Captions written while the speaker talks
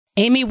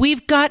Amy,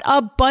 we've got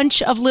a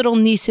bunch of little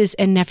nieces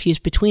and nephews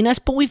between us,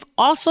 but we've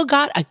also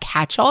got a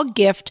catch-all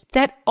gift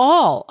that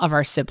all of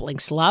our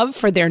siblings love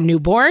for their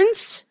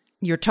newborns.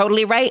 You're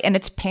totally right, and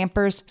it's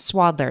Pampers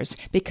Swaddlers,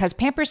 because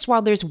Pampers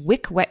Swaddlers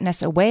wick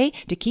wetness away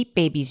to keep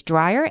babies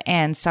drier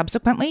and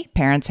subsequently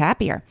parents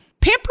happier.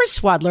 Pampers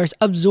Swaddlers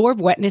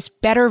absorb wetness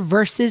better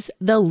versus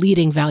the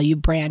leading value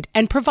brand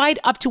and provide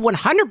up to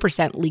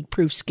 100%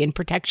 leak-proof skin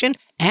protection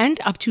and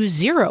up to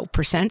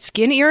 0%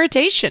 skin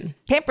irritation.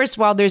 Pampers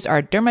Swaddlers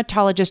are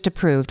dermatologist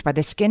approved by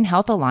the Skin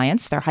Health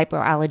Alliance. They're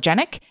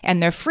hypoallergenic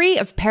and they're free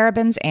of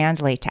parabens and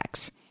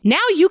latex. Now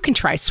you can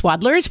try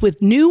Swaddlers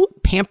with new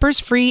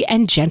Pampers-free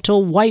and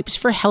gentle wipes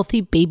for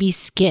healthy baby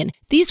skin.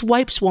 These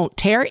wipes won't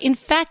tear. In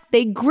fact,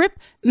 they grip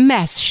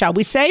mess, shall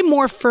we say,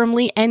 more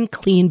firmly and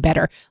clean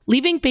better,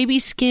 leaving baby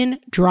skin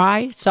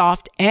dry,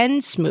 soft,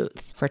 and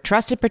smooth. For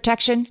trusted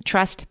protection,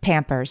 trust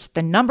Pampers,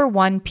 the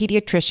 #1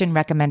 pediatrician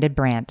recommended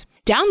brand.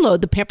 Download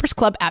the Pampers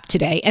Club app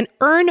today and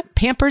earn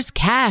Pampers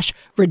Cash.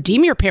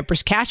 Redeem your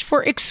Pampers Cash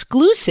for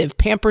exclusive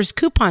Pampers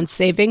coupon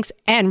savings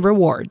and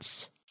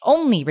rewards.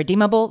 Only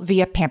redeemable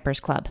via Pampers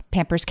Club.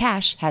 Pampers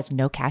Cash has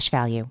no cash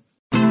value.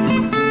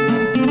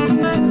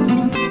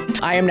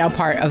 I am now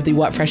part of the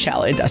What Fresh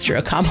Hell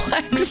industrial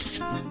complex.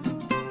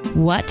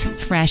 What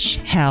fresh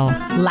hell?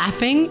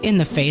 Laughing in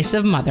the face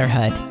of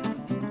motherhood.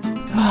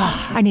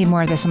 Oh, I need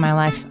more of this in my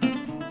life.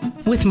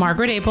 With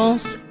Margaret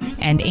Abels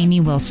and Amy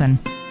Wilson.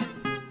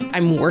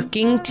 I'm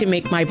working to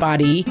make my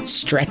body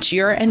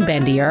stretchier and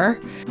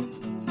bendier.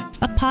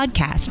 A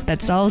podcast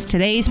that solves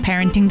today's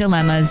parenting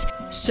dilemmas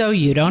so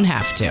you don't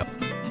have to.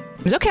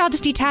 It was okay, I'll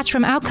just detach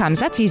from outcomes.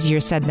 That's easier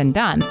said than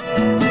done.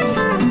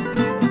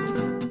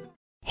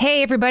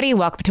 Hey, everybody.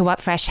 Welcome to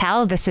What Fresh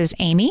Hell. This is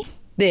Amy.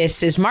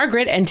 This is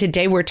Margaret. And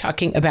today we're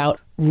talking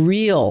about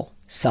real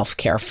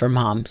self-care for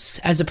moms,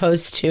 as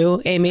opposed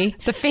to, Amy?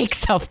 The fake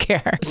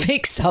self-care.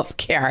 Fake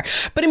self-care.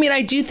 But I mean,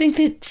 I do think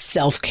that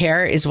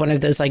self-care is one of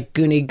those like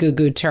goony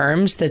goo-goo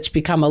terms that's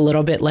become a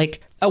little bit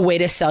like a way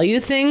to sell you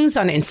things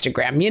on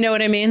Instagram. You know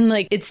what I mean?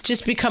 Like, it's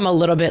just become a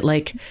little bit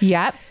like,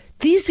 yep,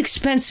 these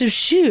expensive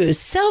shoes,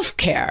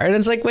 self-care. And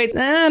it's like, wait,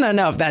 I don't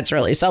know if that's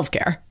really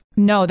self-care.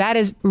 No, that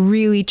is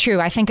really true.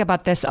 I think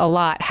about this a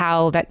lot,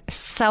 how that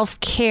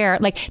self-care,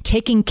 like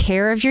taking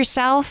care of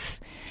yourself,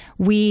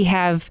 we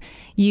have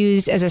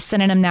used as a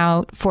synonym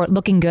now for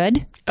looking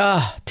good.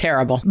 Oh,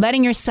 terrible.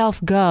 Letting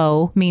yourself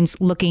go means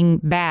looking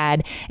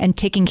bad, and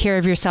taking care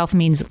of yourself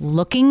means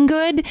looking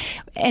good.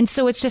 And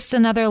so it's just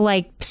another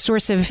like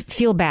source of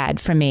feel bad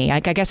for me.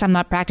 Like, I guess I'm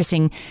not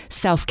practicing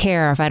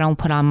self-care if I don't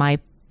put on my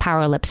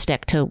power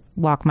lipstick to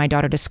walk my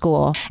daughter to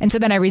school. And so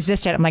then I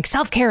resist it. I'm like,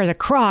 self-care is a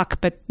crock,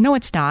 but no,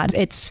 it's not.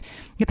 It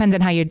depends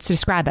on how you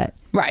describe it.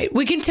 Right.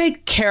 We can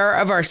take care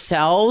of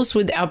ourselves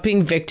without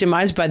being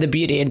victimized by the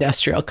beauty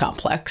industrial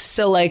complex.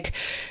 So like,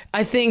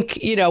 I think,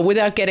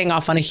 without getting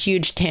off on a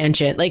huge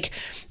tangent, like,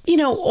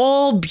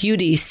 all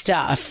beauty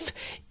stuff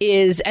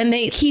is, and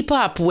they keep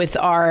up with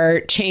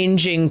our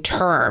changing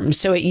terms.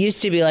 So it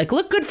used to be like,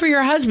 look good for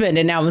your husband.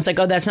 And now it's like,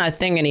 oh, that's not a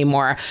thing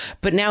anymore.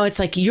 But now it's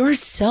like your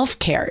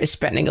self-care is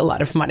spending a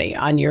lot of money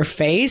on your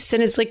face.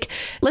 And it's like,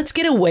 let's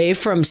get away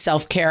from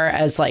self-care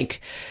as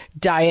like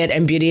diet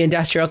and beauty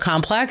industrial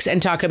complex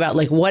and talk about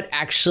like what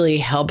actually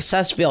helps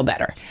us feel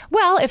better.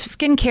 Well, if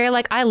skincare,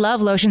 like I love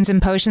lotions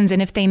and potions,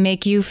 and if they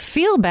make you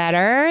feel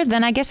better,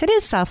 then I guess it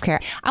is self-care.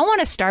 I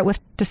want to start with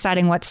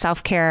deciding what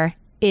self-care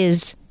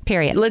is,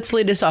 period. Let's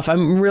lead us off.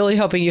 I'm really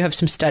hoping you have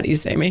some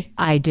studies, Amy.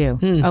 I do.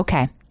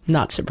 Okay.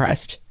 Not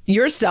surprised.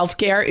 Your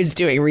self-care is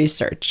doing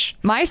research.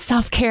 My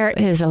self-care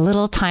is a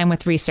little time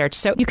with research.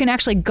 So you can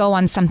actually go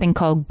on something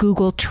called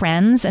Google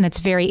Trends, and it's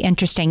very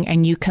interesting.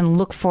 And you can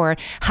look for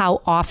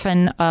how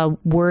often a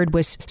word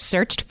was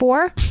searched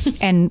for.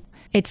 And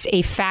it's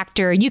a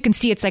factor. You can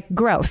see it's like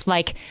growth.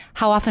 Like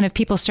how often have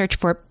people searched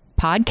for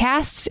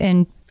podcasts?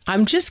 And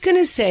I'm just going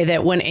to say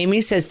that when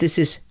Amy says this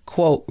is,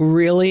 quote,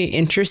 really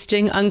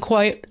interesting,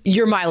 unquote,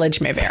 your mileage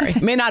may vary.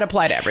 May not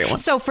apply to everyone.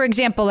 So, for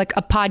example, like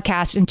a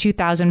podcast in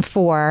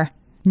 2004,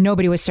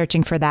 nobody was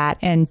searching for that.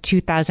 In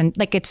 2000,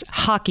 like it's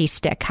hockey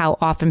stick, how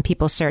often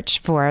people search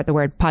for the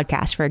word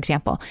podcast, for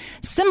example.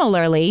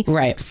 Similarly,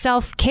 right.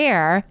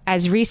 Self-care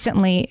as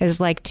recently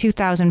as like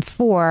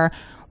 2004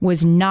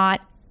 was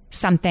not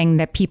something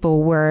that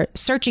people were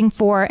searching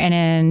for. And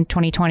in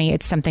 2020,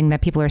 it's something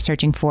that people are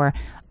searching for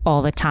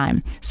all the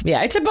time. So,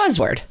 yeah, it's a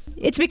buzzword.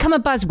 It's become a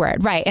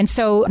buzzword, right? And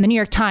so the New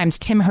York Times,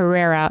 Tim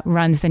Herrera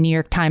runs the New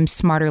York Times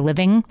Smarter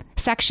Living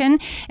section.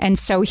 And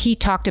so he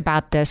talked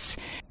about this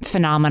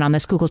phenomenon,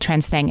 this Google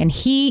Trends thing. And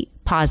he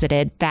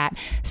posited that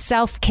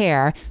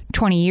self-care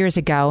 20 years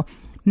ago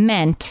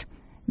meant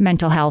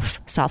mental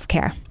health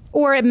self-care.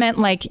 Or it meant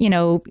like,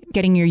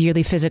 getting your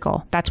yearly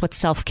physical. That's what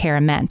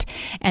self-care meant.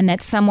 And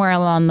that somewhere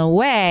along the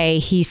way,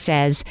 he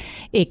says,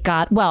 it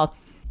got,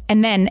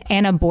 And then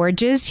Anna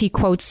Borges, he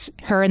quotes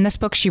her in this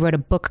book. She wrote a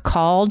book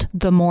called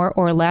The More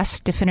or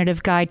Less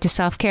Definitive Guide to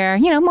Self-Care.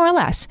 More or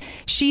less.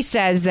 She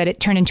says that it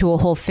turned into a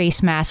whole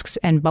face masks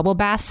and bubble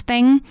baths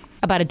thing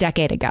about a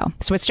decade ago.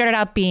 So it started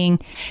out being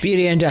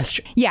beauty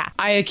industrial. Yeah.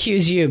 I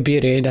accuse you of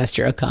beauty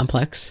industrial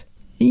complex.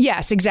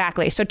 Yes,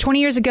 exactly. So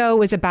 20 years ago it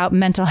was about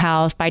mental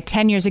health. By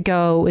 10 years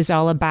ago, it was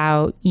all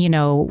about,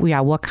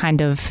 what kind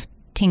of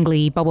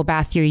tingly bubble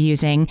bath you're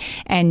using.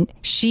 And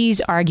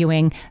she's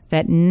arguing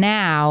that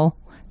now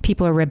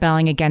people are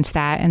rebelling against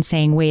that and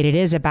saying, wait, it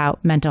is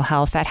about mental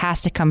health. That has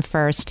to come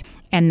first.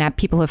 And that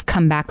people have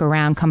come back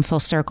around, come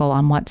full circle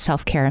on what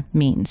self-care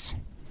means.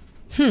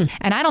 And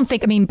I don't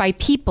think, by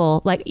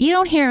people, like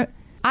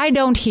I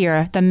don't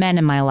hear the men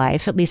in my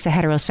life, at least the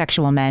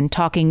heterosexual men,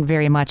 talking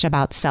very much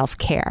about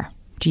self-care.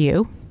 Do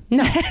you?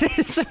 No,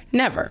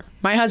 never.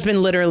 My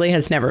husband literally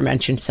has never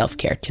mentioned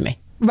self-care to me.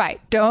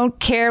 Right. Don't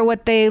care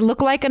what they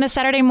look like on a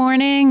Saturday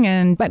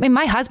morning. But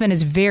my husband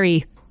is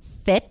very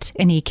fit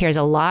and he cares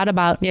a lot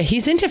about. Yeah,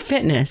 he's into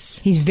fitness.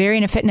 He's very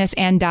into fitness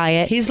and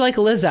diet. He's like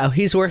Lizzo.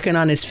 He's working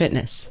on his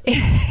fitness.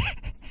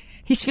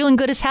 He's feeling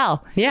good as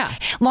hell. Yeah.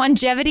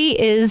 Longevity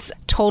is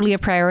totally a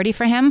priority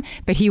for him,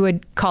 but he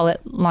would call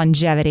it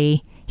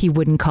longevity. He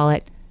wouldn't call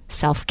it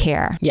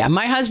self-care. Yeah,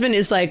 my husband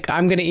is like,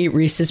 I'm going to eat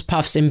Reese's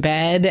Puffs in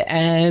bed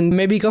and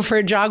maybe go for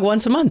a jog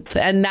once a month.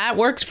 And that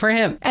works for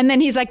him. And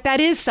then he's like, that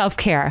is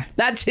self-care.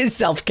 That's his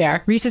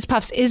self-care. Reese's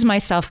Puffs is my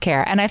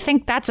self-care. And I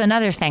think that's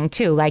another thing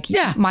too. Like,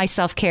 my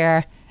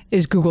self-care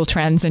is Google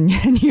Trends and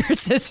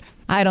yours is,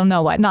 I don't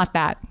know what, not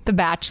that. The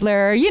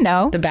Bachelor,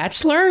 The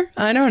Bachelor?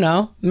 I don't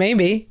know.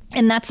 Maybe.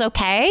 And that's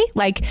okay.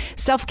 Like,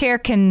 self-care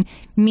can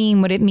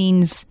mean what it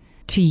means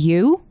to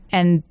you.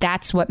 And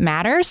that's what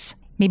matters.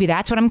 Maybe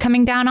that's what I'm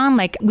coming down on.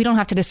 Like, we don't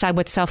have to decide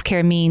what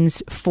self-care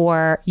means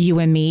for you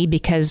and me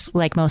because,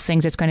 like most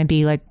things, it's going to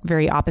be like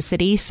very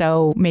opposite-y.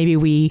 So maybe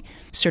we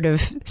sort of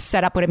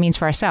set up what it means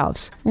for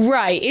ourselves.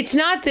 Right. It's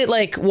not that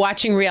like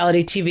watching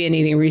reality TV and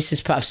eating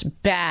Reese's Puffs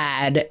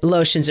bad,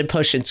 lotions and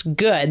potions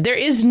good. There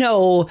is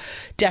no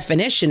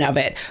definition of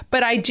it.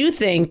 But I do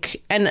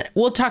think, and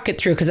we'll talk it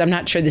through because I'm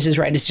not sure this is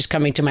right. It's just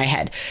coming to my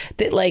head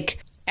that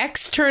like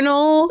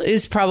external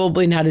is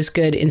probably not as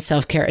good in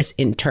self-care as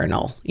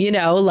internal.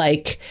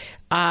 Like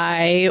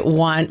I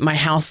want my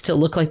house to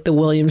look like the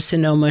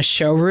Williams-Sonoma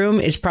showroom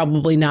is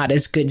probably not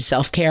as good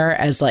self-care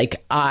as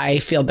like I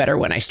feel better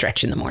when I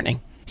stretch in the morning.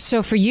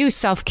 So for you,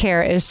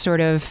 self-care is sort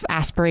of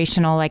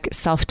aspirational, like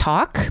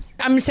self-talk?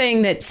 I'm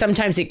saying that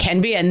sometimes it can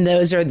be, and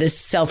those are the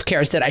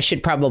self-cares that I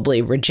should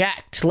probably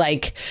reject.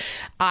 Like,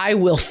 I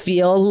will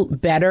feel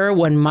better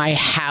when my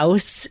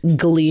house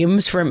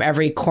gleams from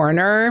every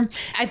corner.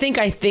 I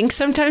think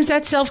sometimes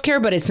that's self-care,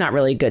 but it's not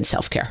really good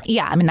self-care.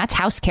 Yeah, that's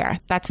house care.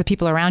 That's the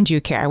people around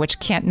you care, which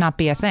can't not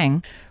be a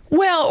thing.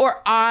 Well, or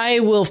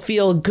I will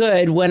feel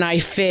good when I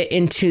fit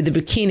into the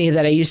bikini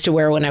that I used to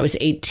wear when I was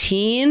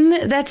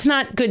 18. That's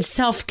not good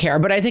self-care,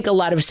 but I think a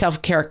lot of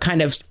self-care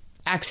kind of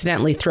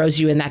accidentally throws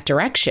you in that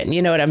direction.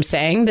 You know what I'm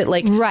saying? That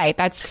like, right.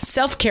 That's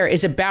self-care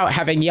is about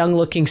having young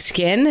looking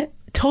skin.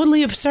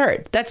 Totally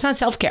absurd. That's not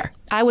self-care.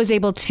 I was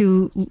able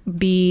to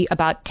be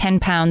about 10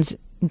 pounds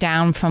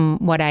down from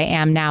what I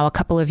am now a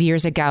couple of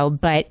years ago,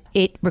 but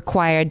it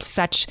required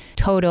such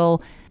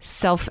total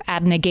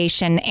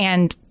self-abnegation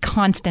and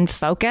constant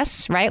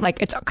focus, right?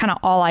 Like it's kind of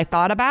all I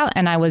thought about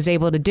and I was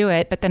able to do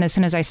it. But then as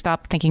soon as I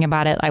stopped thinking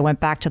about it, I went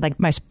back to like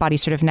my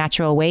body's sort of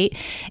natural weight.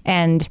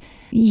 And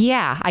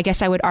yeah, I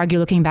guess I would argue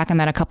looking back on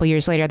that a couple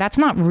years later, that's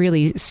not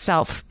really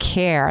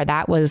self-care.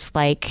 That was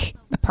like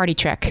a party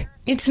trick.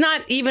 It's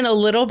not even a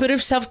little bit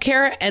of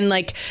self-care. And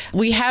like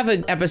we have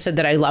an episode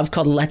that I love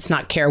called Let's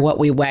Not Care What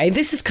We Weigh.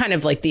 This is kind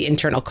of like the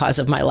internal cause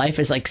of my life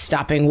is like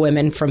stopping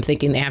women from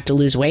thinking they have to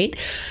lose weight.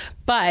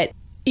 But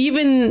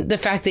even the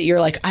fact that you're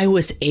like, I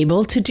was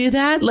able to do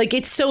that, like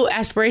it's so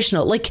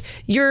aspirational. Like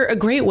you're a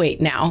great weight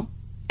now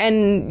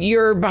and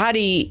your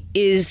body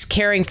is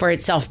caring for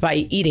itself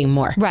by eating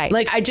more. Right.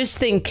 Like I just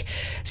think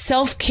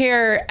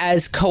self-care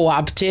as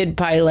co-opted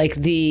by like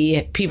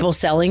the people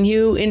selling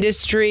you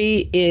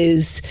industry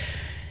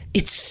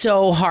it's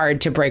so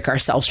hard to break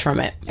ourselves from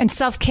it. And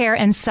self-care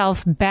and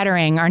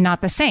self-bettering are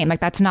not the same.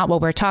 Like that's not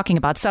what we're talking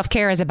about.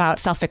 Self-care is about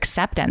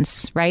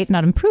self-acceptance, right?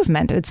 Not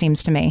improvement, it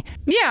seems to me.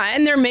 Yeah.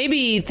 And there may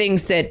be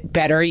things that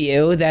better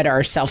you that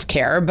are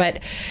self-care,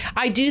 but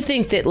I do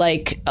think that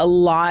like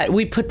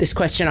we put this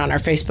question on our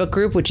Facebook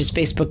group, which is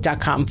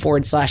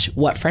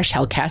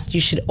facebook.com/whatfreshhellcast.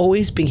 You should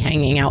always be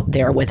hanging out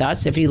there with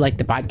us if you like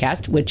the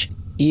podcast, which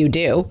you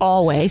do.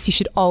 Always. You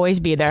should always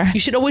be there. You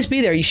should always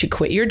be there. You should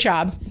quit your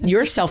job.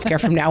 Your self-care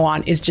from now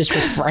on is just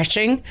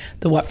refreshing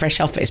the What Fresh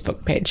Hell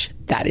Facebook page.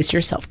 That is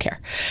your self-care.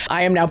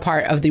 I am now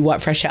part of the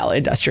What Fresh Hell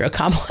industrial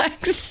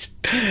complex.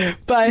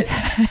 But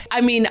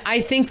I mean,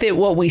 I think that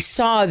what we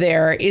saw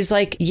there is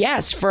like,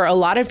 yes, for a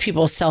lot of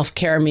people,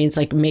 self-care means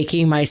like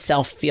making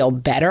myself feel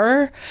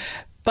better.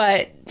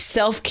 But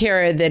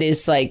self-care that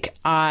is like,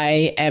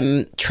 I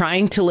am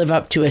trying to live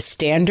up to a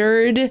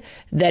standard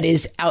that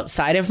is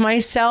outside of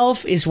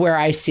myself is where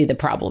I see the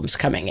problems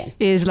coming in.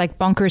 Is like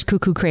bonkers,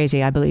 cuckoo,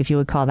 crazy, I believe you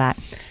would call that.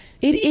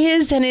 It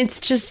is. And it's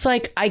just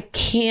like, I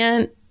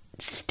can't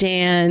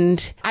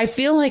stand. I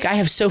feel like I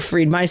have so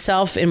freed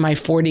myself in my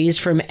 40s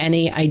from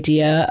any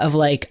idea of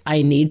like,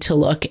 I need to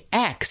look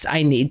X,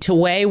 I need to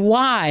weigh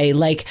Y.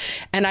 Like,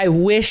 and I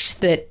wish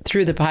that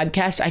through the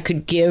podcast, I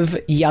could give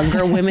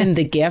younger women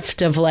the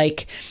gift of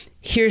like,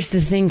 here's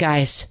the thing,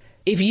 guys.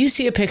 If you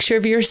see a picture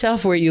of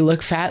yourself where you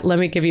look fat, let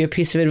me give you a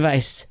piece of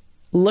advice.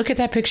 Look at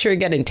that picture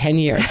again in 10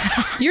 years.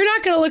 You're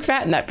not going to look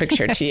fat in that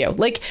picture to you.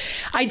 Like,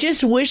 I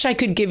just wish I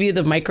could give you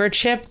the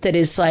microchip that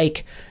is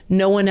like,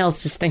 no one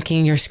else is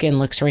thinking your skin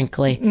looks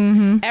wrinkly.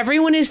 Mm-hmm.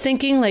 Everyone is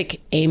thinking like,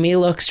 Amy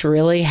looks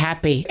really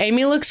happy.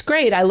 Amy looks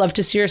great. I love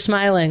to see her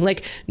smiling.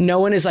 Like, no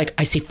one is like,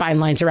 I see fine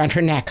lines around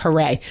her neck.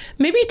 Hooray.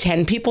 Maybe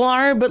 10 people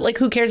are, but like,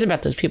 who cares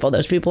about those people?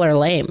 Those people are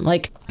lame.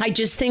 Like, I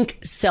just think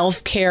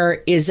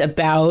self-care is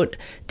about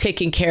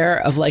taking care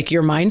of like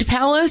your mind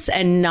palace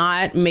and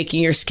not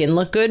making your skin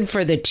look good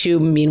for the two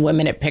mean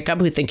women at pickup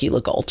who think you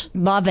look old.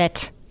 Love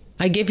it.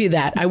 I give you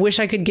that. I wish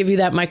I could give you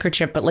that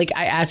microchip, but like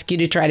I ask you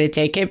to try to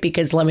take it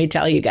because let me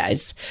tell you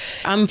guys,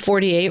 I'm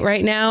 48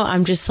 right now.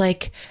 I'm just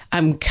like,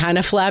 I'm kind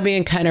of flabby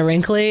and kind of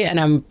wrinkly and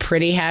I'm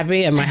pretty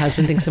happy and my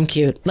husband thinks I'm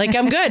cute. Like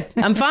I'm good.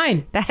 I'm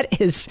fine.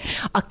 That is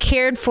a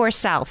cared for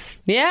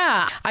self.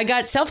 Yeah, I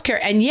got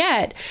self-care. And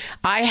yet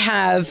I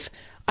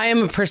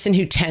am a person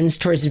who tends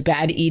towards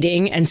bad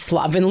eating and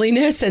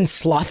slovenliness and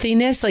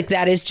slothiness. Like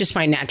that is just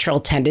my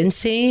natural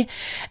tendency.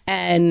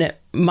 And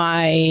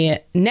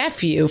my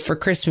nephew for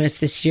Christmas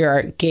this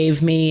year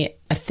gave me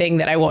a thing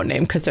that I won't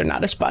name because they're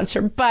not a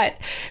sponsor, but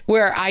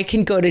where I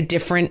can go to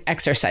different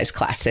exercise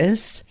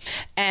classes.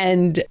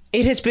 And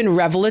it has been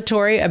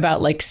revelatory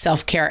about like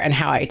self-care and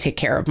how I take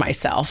care of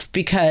myself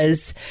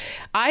because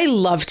I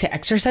love to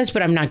exercise,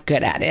 but I'm not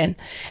good at it.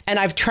 And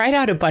I've tried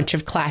out a bunch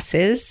of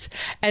classes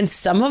and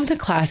some of the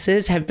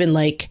classes have been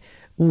like,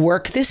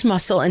 work this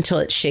muscle until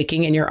it's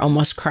shaking and you're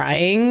almost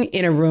crying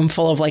in a room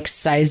full of like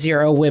size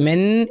 0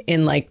 women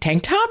in like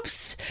tank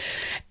tops.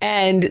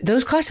 And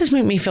those classes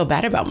make me feel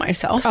bad about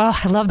myself. Oh,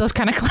 I love those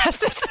kind of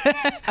classes.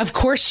 Of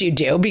course you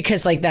do,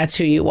 because like that's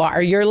who you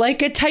are. You're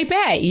like a type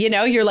A, you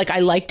know, you're like, I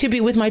like to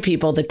be with my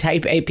people, the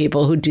type A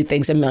people who do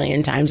things a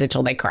million times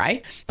until they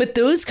cry. But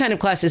those kind of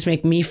classes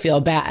make me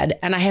feel bad.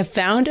 And I have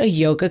found a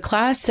yoga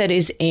class that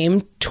is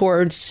aimed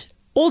towards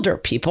older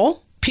people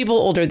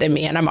older than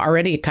me, and I'm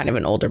already kind of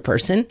an older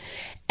person.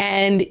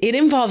 And it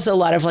involves a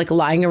lot of like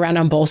lying around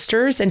on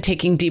bolsters and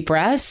taking deep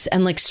breaths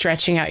and like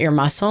stretching out your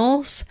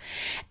muscles.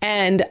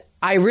 And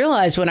I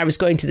realized when I was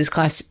going to this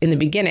class in the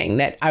beginning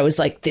that I was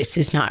like, this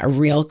is not a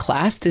real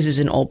class. This is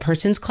an old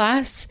person's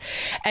class.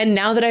 And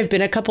now that I've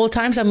been a couple of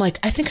times, I'm like,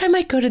 I think I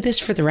might go to this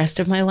for the rest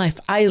of my life.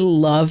 I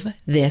love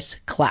this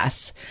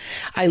class.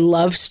 I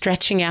love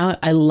stretching out.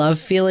 I love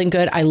feeling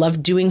good. I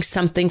love doing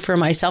something for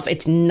myself.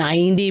 It's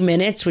 90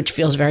 minutes, which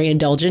feels very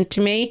indulgent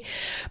to me.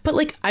 But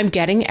like, I'm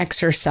getting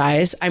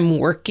exercise. I'm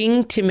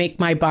working to make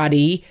my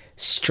body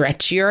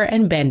stretchier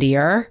and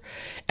bendier.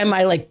 Am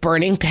I like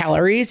burning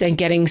calories and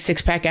getting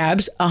 6-pack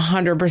abs?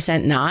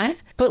 100% not.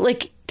 But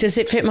like, does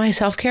it fit my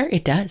self-care?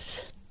 It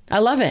does. I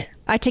love it.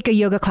 I take a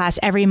yoga class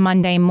every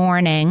Monday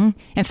morning.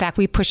 In fact,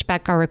 we pushed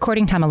back our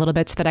recording time a little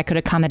bit so that I could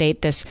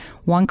accommodate this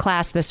one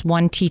class, this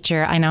one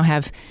teacher. I now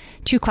have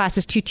 2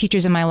 classes, 2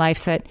 teachers in my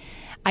life that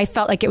I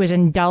felt like it was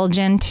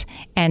indulgent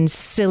and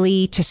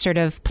silly to sort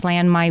of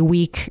plan my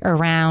week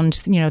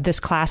around, you know, this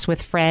class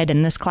with Fred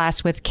and this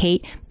class with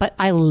Kate. But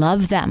I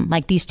love them.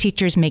 Like, these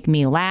teachers make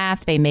me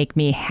laugh. They make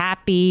me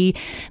happy.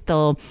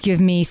 They'll give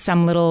me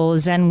some little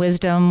Zen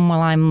wisdom while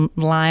I'm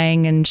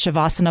lying in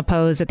Shavasana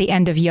pose at the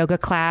end of yoga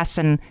class.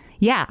 And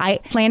yeah,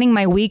 planning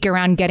my week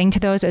around getting to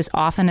those as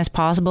often as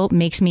possible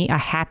makes me a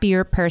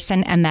happier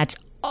person. And that's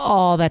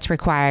all that's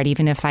required,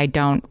 even if I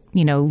don't,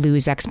 you know,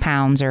 lose X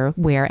pounds or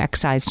wear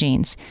X size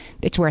jeans.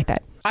 It's worth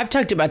it. I've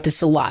talked about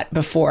this a lot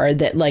before,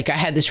 that like I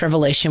had this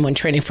revelation when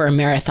training for a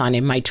marathon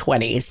in my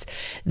 20s,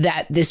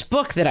 that this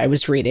book that I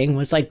was reading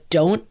was like,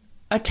 don't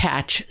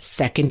attach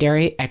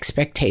secondary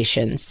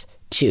expectations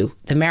to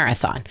the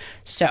marathon.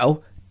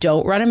 So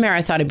don't run a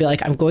marathon and be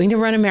like, I'm going to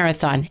run a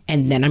marathon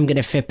and then I'm going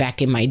to fit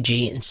back in my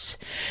jeans.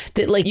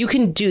 That like, you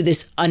can do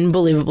this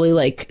unbelievably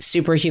like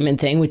superhuman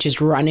thing, which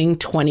is running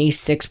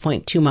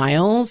 26.2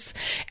 miles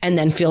and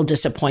then feel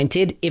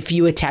disappointed if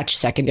you attach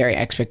secondary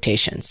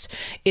expectations.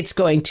 It's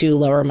going to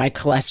lower my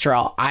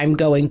cholesterol. I'm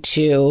going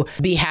to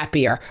be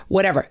happier,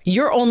 whatever.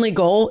 Your only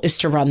goal is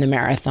to run the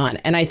marathon.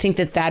 And I think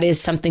that that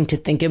is something to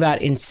think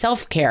about in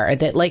self-care,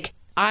 that like,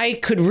 I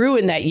could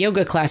ruin that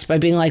yoga class by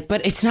being like,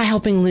 but it's not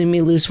helping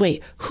me lose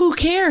weight. Who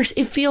cares?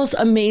 It feels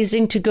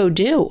amazing to go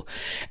do.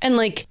 And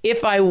like,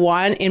 if I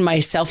want in my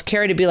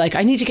self-care to be like,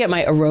 I need to get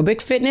my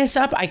aerobic fitness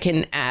up, I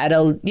can add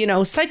a, you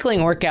know,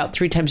 cycling workout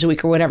 3 times a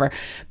week or whatever.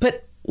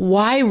 But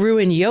why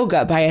ruin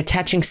yoga by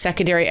attaching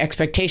secondary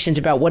expectations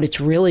about what it's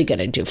really going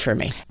to do for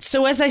me?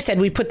 So as I said,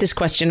 we put this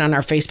question on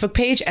our Facebook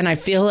page, and I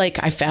feel like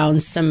I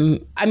found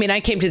I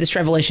came to this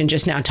revelation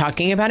just now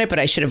talking about it, but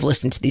I should have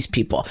listened to these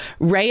people.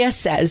 Rhea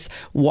says,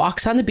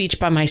 walks on the beach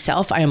by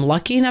myself. I am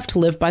lucky enough to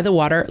live by the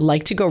water,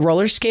 like to go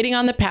roller skating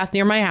on the path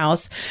near my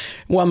house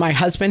while my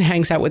husband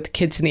hangs out with the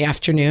kids in the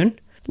afternoon.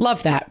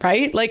 Love that,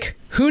 right? Like,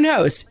 who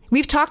knows?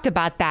 We've talked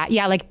about that.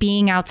 Yeah, like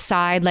being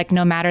outside, like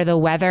no matter the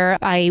weather.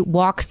 I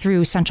walk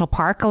through Central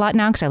Park a lot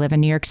now because I live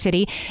in New York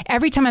City.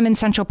 Every time I'm in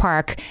Central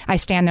Park, I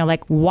stand there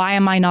like, why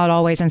am I not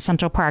always in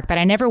Central Park? But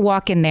I never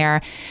walk in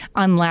there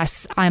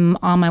unless I'm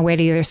on my way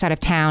to the other side of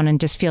town and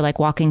just feel like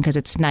walking because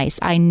it's nice.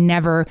 I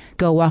never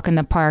go walk in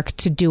the park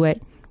to do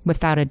it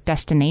without a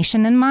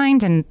destination in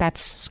mind. And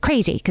that's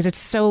crazy because it's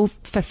so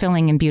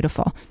fulfilling and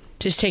beautiful.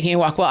 Just taking a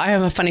walk. Well, I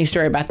have a funny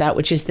story about that,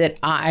 which is that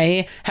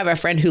I have a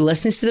friend who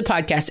listens to the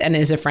podcast and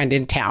is a friend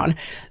in town.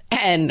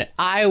 And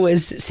I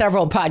was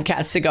several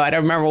podcasts ago, I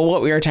don't remember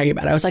what we were talking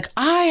about. I was like,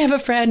 I have a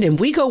friend and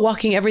we go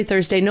walking every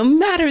Thursday, no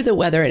matter the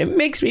weather. And it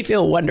makes me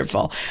feel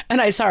wonderful.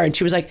 And I saw her and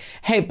she was like,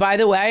 hey, by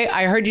the way,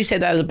 I heard you say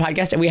that on the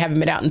podcast and we haven't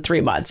been out in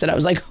 3 months. And I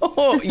was like,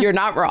 oh, you're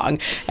not wrong.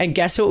 And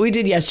guess what we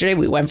did yesterday?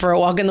 We went for a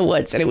walk in the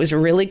woods and it was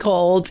really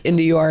cold in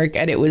New York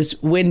and it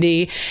was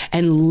windy.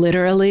 And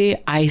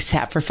literally I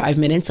sat for 5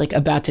 minutes, like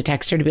about to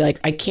text her to be like,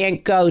 I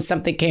can't go.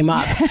 Something came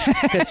up.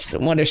 Because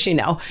what does she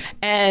know?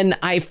 And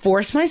I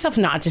forced myself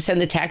not to send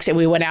the text and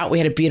we went out. We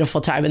had a beautiful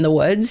time in the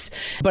woods,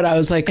 but I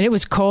was like, and it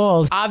was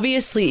cold.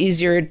 Obviously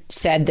easier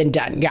said than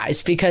done,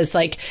 guys, because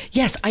like,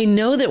 yes, I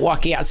know that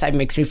walking outside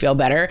makes me feel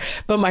better,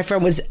 but my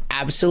friend was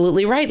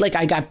absolutely right. Like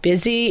I got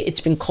busy.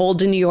 It's been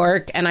cold in New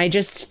York and I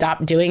just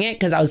stopped doing it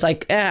because I was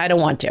like, I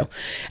don't want to.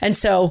 And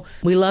so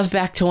we love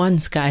back to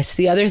ones, guys.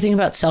 The other thing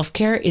about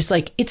self-care is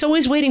like, it's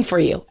always waiting for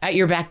you at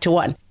your back to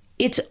one.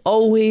 It's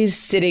always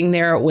sitting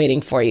there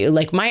waiting for you.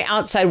 Like my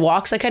outside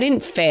walks, like I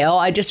didn't fail.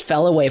 I just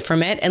fell away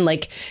from it. And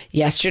like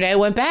yesterday I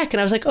went back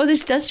and I was like, oh,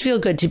 this does feel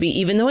good to be,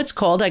 even though it's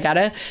cold, I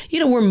gotta,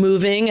 we're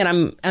moving and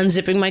I'm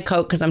unzipping my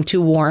coat because I'm too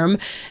warm.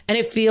 And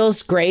it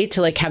feels great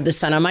to like have the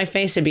sun on my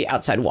face and be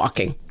outside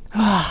walking.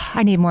 Oh,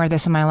 I need more of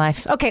this in my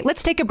life. Okay,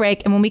 let's take a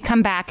break. And when we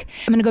come back,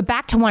 I'm going to go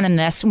back to one in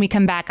this. When we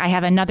come back, I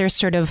have another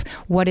sort of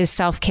what is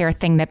self-care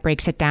thing that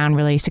breaks it down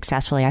really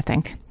successfully, I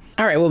think.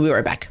 All right, we'll be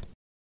right back.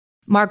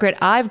 Margaret,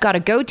 I've got a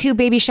go-to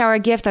baby shower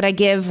gift that I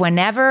give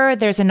whenever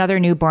there's another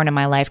newborn in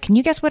my life. Can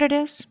you guess what it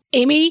is?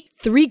 Amy,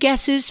 3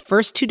 guesses.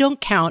 First 2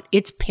 don't count.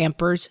 It's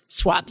Pampers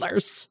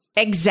Swaddlers.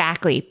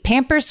 Exactly.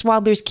 Pampers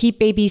Swaddlers keep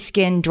baby's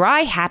skin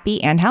dry,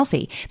 happy, and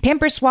healthy.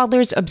 Pampers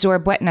Swaddlers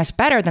absorb wetness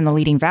better than the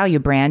leading value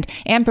brand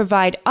and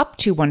provide up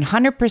to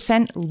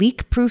 100%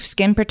 leak-proof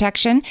skin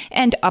protection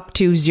and up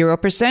to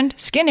 0%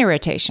 skin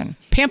irritation.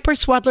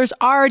 Pampers Swaddlers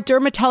are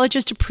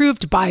dermatologist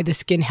approved by the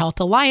Skin Health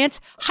Alliance,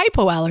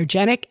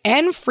 hypoallergenic,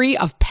 and free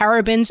of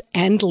parabens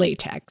and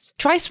latex.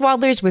 Try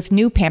Swaddlers with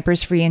new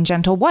Pampers Free and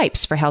Gentle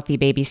wipes for healthy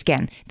baby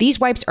skin. These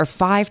wipes are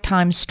 5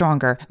 times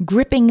stronger,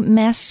 gripping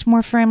mess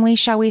more firmly,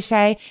 shall we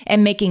say,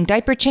 and making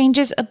diaper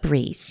changes a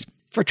breeze.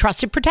 For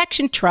trusted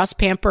protection, trust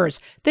Pampers,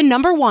 the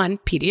 #1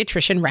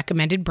 pediatrician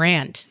recommended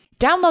brand.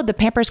 Download the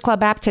Pampers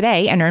Club app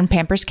today and earn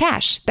Pampers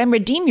Cash. Then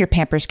redeem your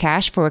Pampers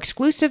Cash for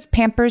exclusive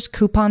Pampers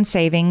coupon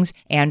savings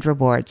and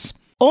rewards.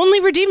 Only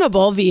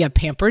redeemable via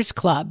Pampers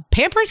Club.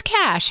 Pampers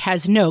Cash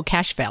has no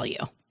cash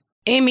value.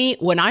 Amy,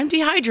 when I'm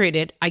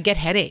dehydrated, I get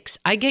headaches,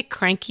 I get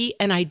cranky,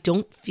 and I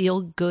don't feel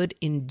good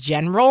in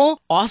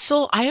general.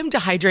 Also, I am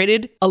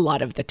dehydrated a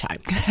lot of the time.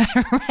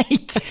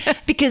 Right.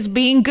 Because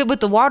being good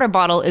with the water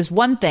bottle is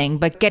one thing,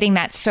 but getting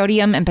that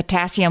sodium and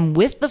potassium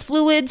with the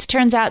fluids,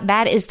 turns out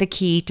that is the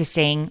key to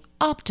staying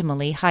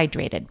optimally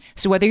hydrated.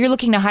 So whether you're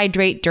looking to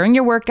hydrate during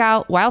your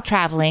workout, while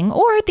traveling,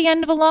 or at the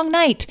end of a long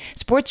night,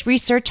 Sports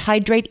Research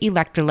Hydrate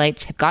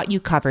Electrolytes have got you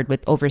covered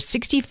with over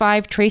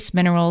 65 trace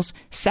minerals,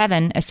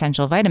 7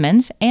 essential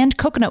vitamins, and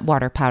coconut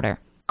water powder.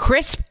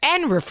 Crisp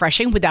and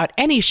refreshing without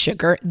any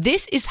sugar,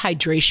 this is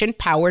hydration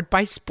powered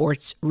by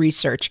Sports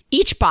Research.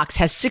 Each box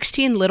has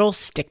 16 little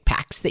stick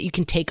packs that you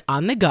can take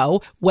on the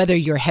go, whether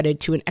you're headed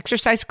to an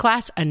exercise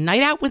class, a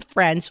night out with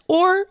friends,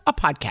 or a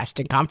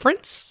podcasting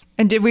conference.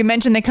 And did we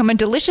mention they come in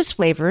delicious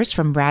flavors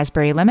from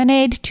raspberry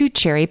lemonade to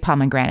cherry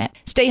pomegranate?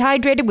 Stay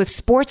hydrated with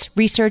Sports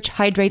Research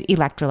Hydrate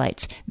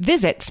Electrolytes.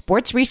 Visit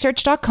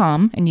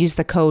sportsresearch.com and use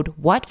the code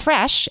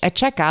WhatFresh at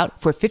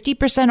checkout for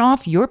 50%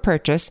 off your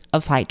purchase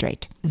of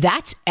Hydrate.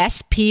 That's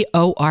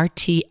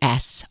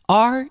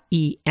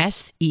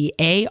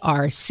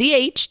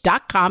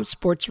SportsResearch.com,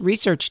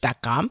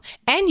 sportsresearch.com,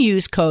 and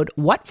use code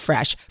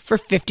WhatFresh for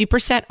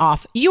 50%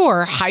 off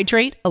your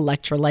Hydrate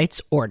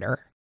Electrolytes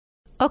order.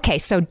 Okay,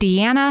 so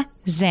Deanna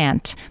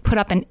Zant put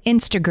up an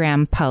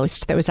Instagram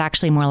post that was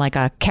actually more like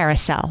a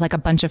carousel, like a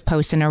bunch of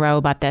posts in a row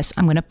about this.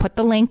 I'm going to put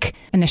the link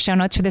in the show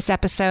notes for this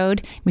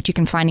episode, which you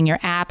can find in your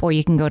app, or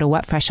you can go to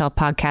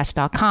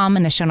whatfreshhellpodcast.com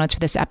in the show notes for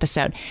this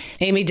episode.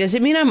 Amy, does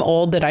it mean I'm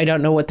old that I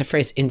don't know what the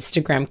phrase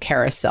Instagram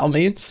carousel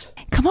means?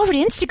 Come over to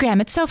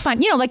Instagram. It's so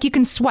fun. You know, like you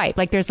can swipe.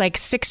 Like there's like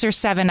 6 or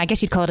 7, I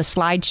guess you'd call it a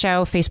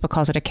slideshow. Facebook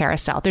calls it a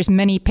carousel. There's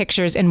many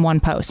pictures in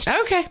one post.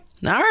 Okay.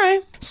 All right.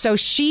 So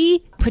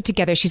she put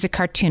together, she's a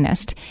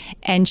cartoonist,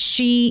 and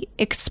she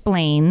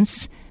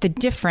explains the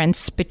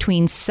difference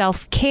between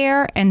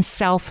self-care and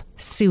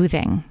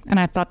self-soothing. And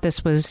I thought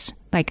this was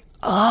like,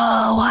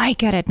 oh, I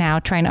get it now,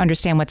 trying to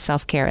understand what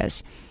self-care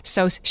is.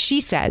 So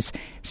she says,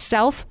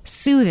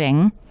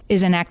 self-soothing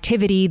is an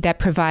activity that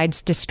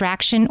provides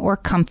distraction or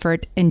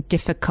comfort in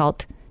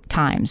difficult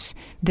times.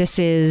 This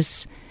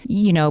is,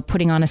 you know,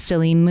 putting on a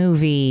silly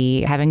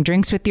movie, having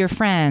drinks with your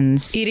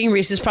friends. Eating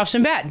Reese's Puffs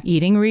in bed.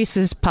 Eating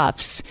Reese's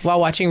Puffs.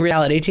 While watching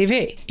reality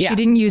TV. Yeah. She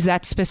didn't use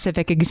that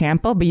specific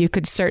example, but you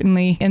could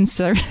certainly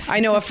insert. I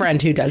know a friend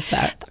who does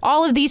that.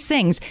 All of these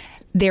things,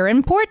 they're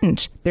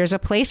important. There's a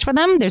place for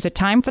them. There's a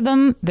time for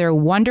them. They're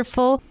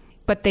wonderful,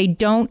 but they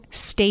don't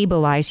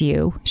stabilize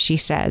you, she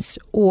says,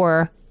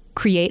 or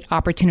create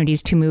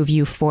opportunities to move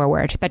you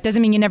forward. That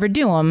doesn't mean you never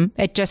do them.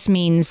 It just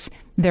means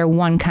they're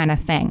one kind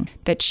of thing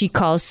that she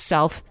calls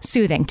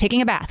self-soothing.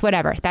 Taking a bath,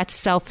 whatever. That's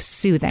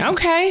self-soothing.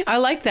 Okay, I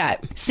like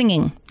that.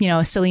 Singing, you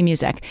know, silly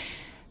music.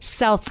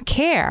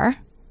 Self-care,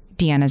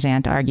 Deanna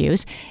Zant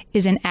argues,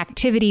 is an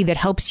activity that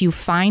helps you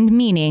find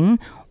meaning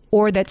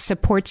or that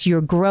supports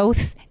your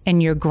growth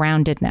and your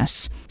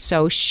groundedness.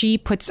 So she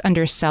puts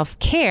under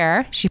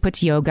self-care, she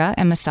puts yoga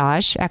and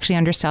massage actually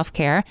under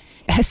self-care,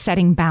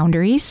 setting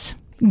boundaries,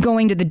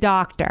 going to the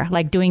doctor,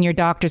 like doing your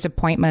doctor's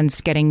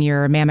appointments, getting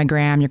your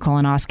mammogram, your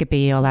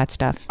colonoscopy, all that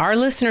stuff. Our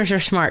listeners are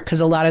smart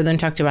because a lot of them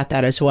talked about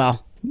that as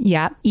well.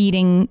 Yeah.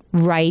 Eating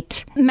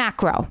right,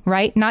 macro,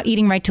 right? Not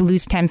eating right to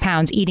lose 10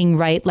 pounds, eating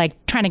right,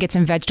 like trying to get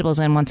some vegetables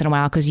in once in a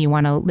while because you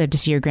want to live to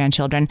see your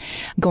grandchildren,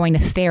 going to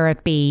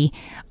therapy,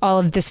 all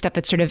of this stuff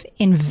that's sort of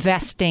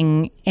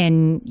investing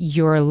in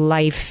your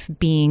life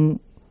being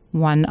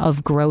one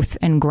of growth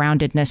and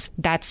groundedness.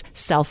 That's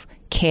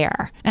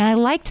self-care. And I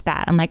liked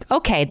that. I'm like,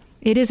 okay,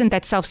 it isn't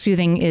that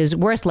self-soothing is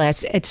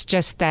worthless. It's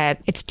just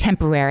that it's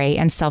temporary,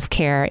 and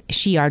self-care,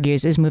 she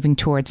argues, is moving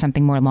towards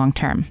something more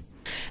long-term.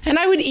 And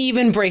I would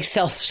even break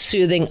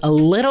self-soothing a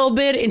little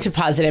bit into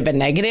positive and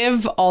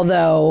negative,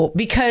 although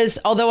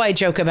I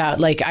joke about,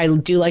 like, I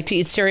do like to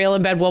eat cereal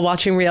in bed while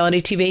watching reality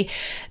TV.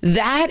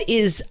 That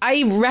is,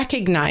 I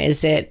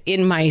recognize it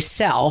in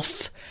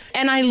myself,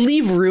 and I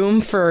leave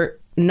room for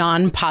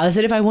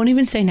non-positive, I won't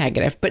even say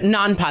negative, but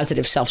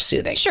non-positive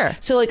self-soothing. Sure.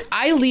 So like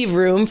I leave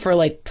room for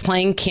like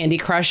playing Candy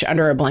Crush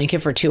under a blanket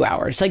for 2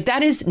 hours. Like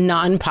that is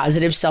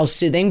non-positive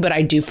self-soothing, but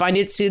I do find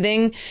it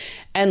soothing.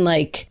 And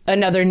like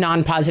another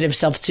non-positive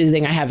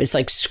self-soothing I have is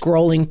like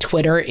scrolling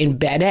Twitter in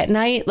bed at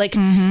night. Like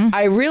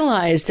I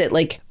realize that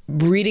like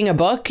reading a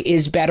book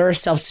is better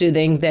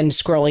self-soothing than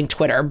scrolling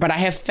Twitter. But I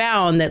have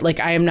found that like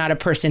I am not a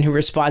person who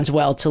responds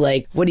well to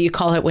like, what do you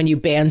call it when you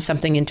ban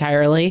something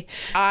entirely?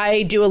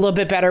 I do a little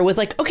bit better with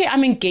like, okay,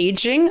 I'm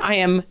engaging. I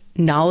am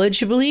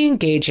knowledgeably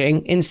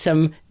engaging in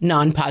some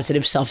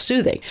non-positive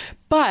self-soothing.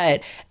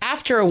 But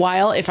after a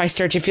while, if I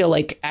start to feel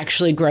like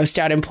actually grossed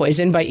out and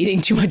poisoned by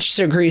eating too much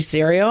sugary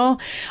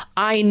cereal,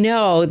 I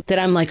know that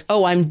I'm like,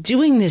 oh, I'm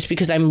doing this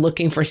because I'm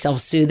looking for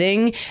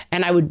self-soothing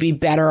and I would be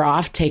better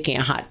off taking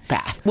a hot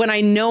bath. When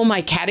I know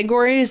my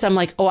categories, I'm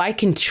like, oh, I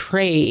can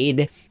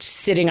trade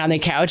sitting on the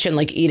couch and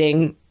like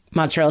eating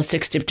mozzarella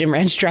sticks dipped in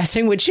ranch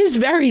dressing, which is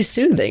very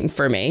soothing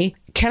for me.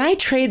 Can I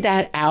trade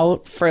that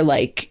out for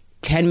like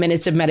 10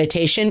 minutes of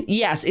meditation?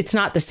 Yes, it's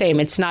not the same.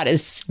 It's not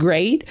as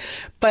great,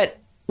 but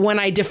when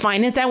I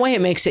define it that way,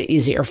 it makes it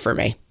easier for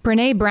me.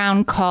 Brene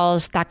Brown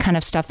calls that kind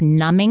of stuff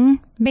numbing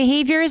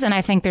behaviors. And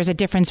I think there's a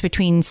difference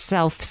between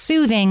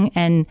self-soothing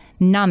and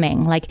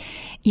numbing, like,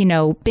 you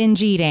know,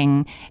 binge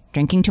eating,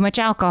 drinking too much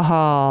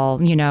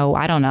alcohol, you know,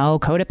 I don't know,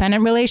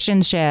 codependent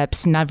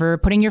relationships, never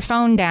putting your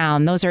phone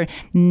down. Those are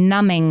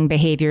numbing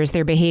behaviors.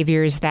 They're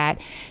behaviors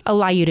that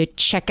allow you to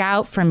check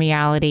out from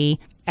reality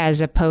as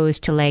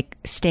opposed to like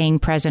staying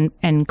present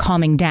and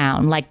calming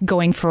down, like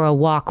going for a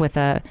walk with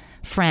a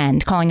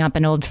friend, calling up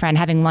an old friend,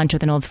 having lunch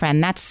with an old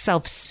friend. That's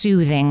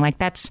self-soothing. Like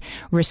that's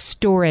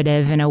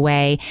restorative in a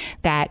way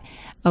that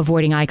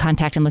avoiding eye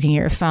contact and looking at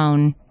your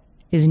phone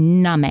is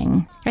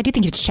numbing. I do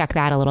think you have to check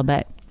that a little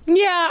bit.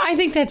 Yeah, I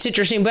think that's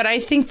interesting. But I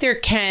think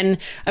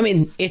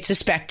it's a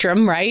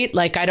spectrum, right?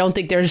 Like, I don't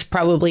think there's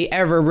probably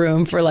ever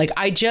room for like,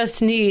 I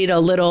just need a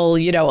little,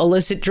 you know,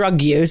 illicit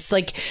drug use.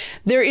 Like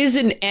there is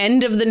an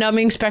end of the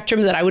numbing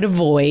spectrum that I would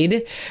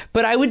avoid.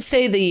 But I would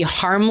say the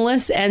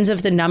harmless ends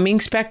of the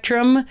numbing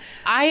spectrum,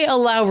 I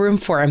allow room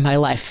for in my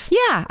life.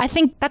 Yeah, I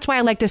think that's why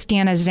I like this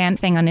Deanna Zant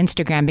thing on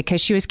Instagram,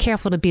 because she was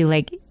careful to be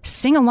like,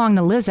 sing along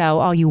to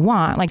Lizzo all you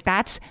want. Like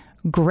that's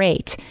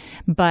great.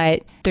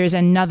 But there's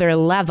another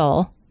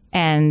level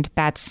And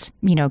that's,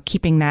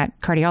 keeping that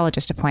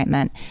cardiologist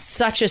appointment.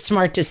 Such a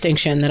smart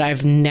distinction that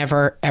I've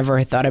never,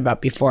 ever thought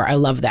about before. I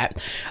love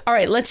that. All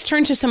right, let's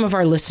turn to some of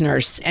our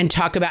listeners and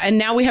talk about, and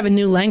now we have a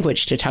new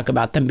language to talk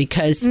about them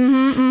because...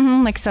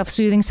 like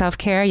self-soothing,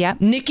 self-care,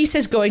 yep. Nikki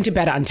says going to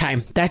bed on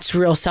time. That's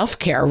real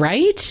self-care,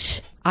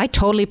 right? I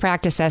totally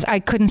practice this. I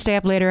couldn't stay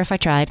up later if I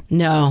tried.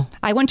 No.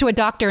 I went to a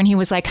doctor and he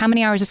was like, how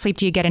many hours of sleep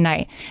do you get a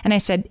night? And I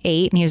said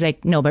 8. And he was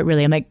like, no, but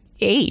really? I'm like,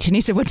 8. And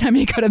he said, what time do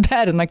you go to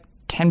bed? I'm like,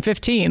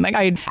 10:15. Like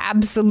I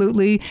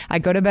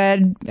go to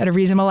bed at a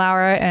reasonable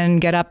hour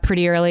and get up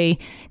pretty early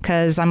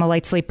because I'm a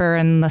light sleeper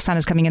and the sun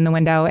is coming in the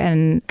window,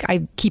 and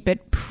I keep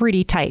it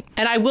pretty tight.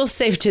 And I will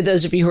say to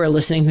those of you who are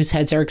listening whose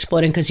heads are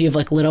exploding because you have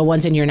like little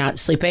ones and you're not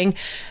sleeping,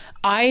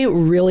 I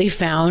really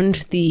found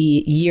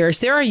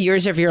there are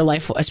years of your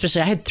life,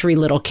 especially I had 3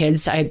 little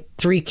kids. I had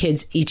 3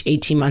 kids, each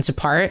 18 months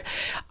apart.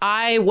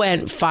 I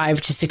went 5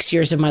 to 6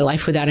 years of my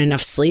life without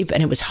enough sleep,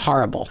 and it was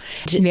horrible.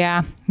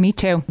 Yeah, me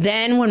too.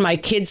 Then when my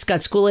kids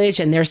got school age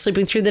and they're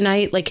sleeping through the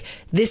night, like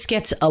this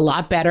gets a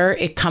lot better.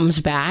 It comes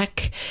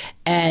back.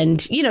 And,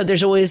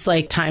 there's always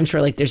like times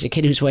where like there's a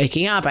kid who's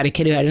waking up. I had a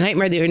kid who had a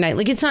nightmare the other night.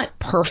 Like it's not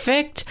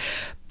perfect,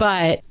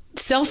 but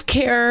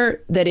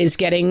self-care that is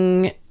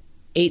getting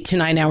 8 to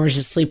 9 hours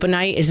of sleep a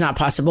night is not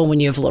possible when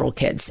you have little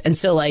kids. And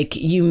so like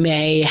you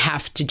may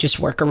have to just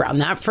work around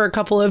that for a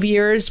couple of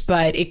years,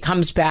 but it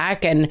comes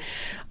back and,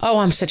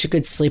 I'm such a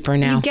good sleeper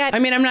now.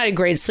 I'm not a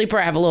great sleeper.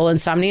 I have a little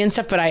insomnia and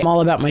stuff, but I'm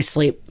all about my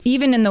sleep.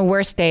 Even in the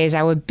worst days,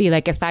 I would be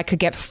like, if I could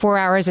get 4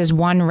 hours as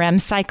one REM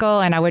cycle,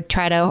 and I would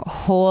try to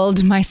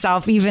hold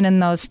myself, even in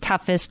those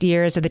toughest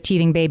years of the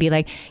teething baby,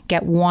 like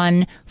get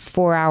 1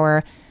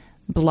 4-hour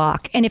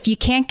block. And if you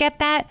can't get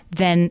that,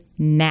 then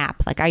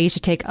nap. Like I used to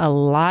take a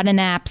lot of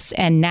naps,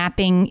 and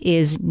napping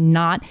is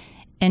not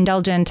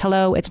indulgent.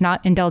 Hello, it's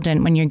not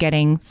indulgent when you're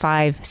getting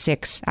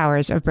 5-6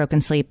 hours of broken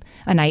sleep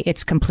a night.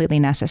 It's completely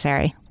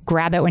necessary.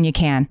 Grab it when you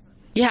can.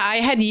 Yeah, I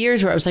had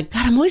years where I was like,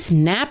 God, I'm always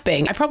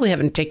napping. I probably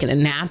haven't taken a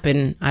nap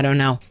in,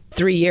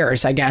 3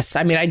 years, I guess.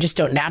 I just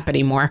don't nap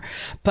anymore.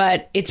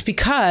 But it's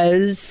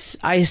because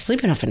I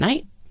sleep enough at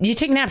night. You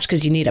take naps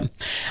because you need them.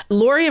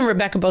 Lori and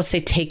Rebecca both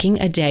say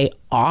taking a day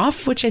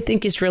off, which I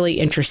think is really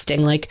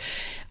interesting. Like,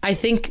 I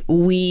think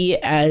we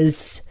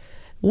as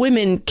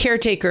women,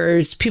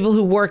 caretakers, people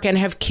who work and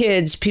have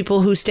kids,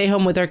 people who stay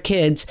home with our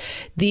kids,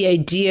 the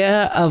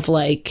idea of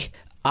like,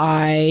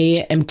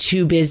 I am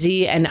too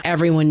busy and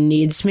everyone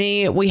needs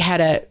me. We had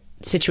a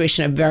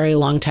situation a very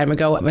long time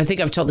ago. I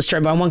think I've told the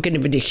story, but I won't get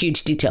into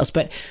huge details.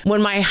 But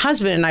when my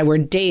husband and I were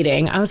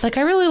dating, I was like,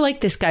 I really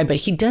like this guy, but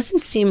he doesn't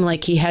seem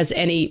like he has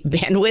any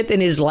bandwidth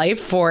in his life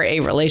for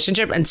a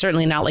relationship, and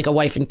certainly not like a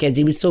wife and kids.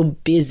 He was so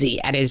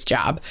busy at his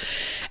job.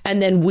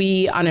 And then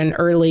we, on an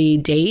early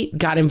date,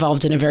 got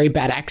involved in a very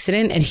bad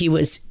accident, and he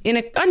was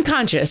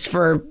unconscious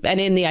and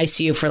in the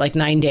ICU for like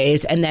 9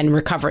 days, and then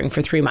recovering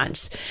for 3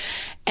 months.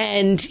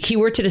 And he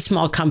worked at a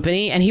small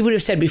company, and he would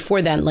have said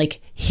before then, like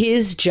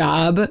his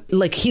job,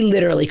 like he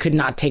literally could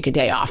not take a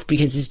day off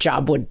because his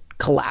job would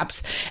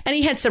collapse. And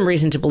he had some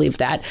reason to believe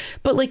that.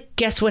 But like,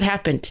 guess what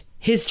happened?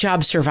 His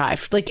job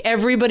survived. Like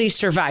everybody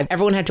survived.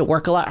 Everyone had to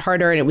work a lot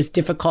harder, and it was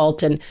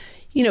difficult. And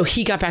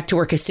he got back to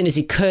work as soon as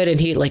he could, and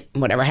he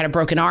had a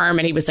broken arm,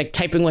 and he was like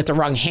typing with the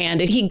wrong hand,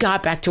 and he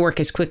got back to work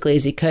as quickly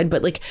as he could.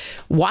 But like,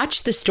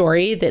 watch the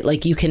story that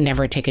like you can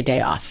never take a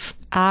day off.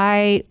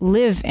 I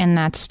live in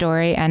that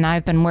story, and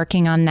I've been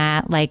working on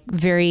that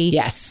very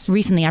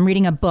recently. I'm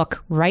reading a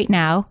book right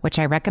now, which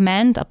I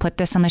recommend. I'll put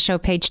this on the show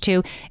page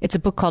too. It's a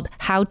book called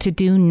How to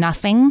Do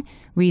Nothing: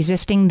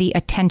 Resisting the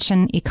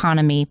Attention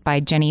Economy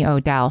by Jenny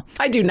Odell.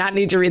 I do not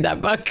need to read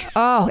that book.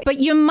 Oh, but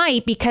you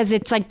might, because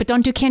it's like, but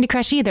don't do Candy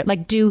Crush either.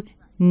 Like do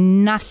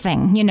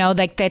nothing,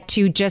 like that,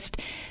 to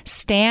just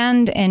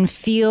stand and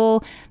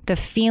feel the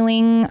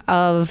feeling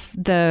of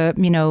the,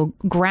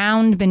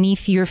 ground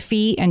beneath your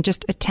feet, and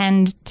just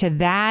attend to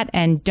that,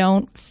 and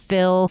don't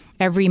fill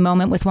every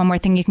moment with one more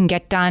thing you can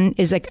get done,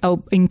 is like a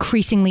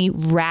increasingly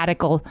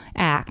radical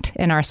act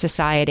in our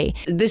society.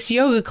 This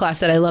yoga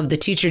class that I love, the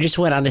teacher just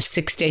went on a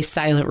 6-day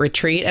silent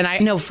retreat, and I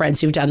know friends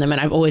who've done them, and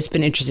I've always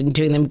been interested in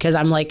doing them because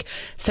I'm like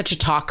such a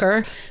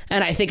talker,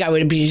 and I think I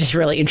would be just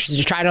really interested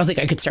to try. I don't think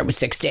I could start with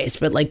 6 days,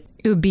 but like,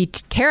 it would be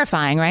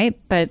terrifying, right?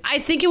 But I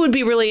think it would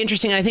be really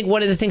interesting. And I think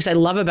one of the things I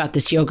love about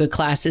this yoga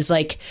class is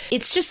like,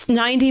 it's just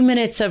 90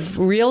 minutes of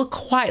real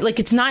quiet. Like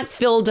it's not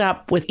filled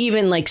up with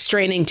even like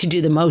straining to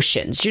do the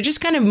motions. You're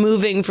just kind of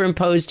moving from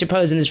pose to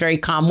pose in this very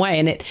calm way.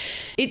 And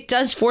it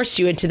does force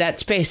you into that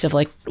space of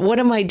like, what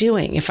am I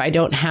doing if I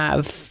don't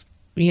have,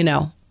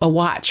 a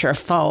watch or a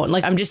phone?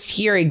 Like I'm just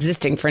here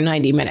existing for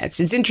 90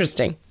 minutes. It's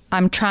interesting.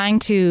 I'm trying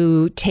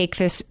to take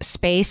this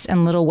space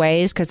in little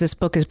ways because this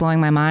book is blowing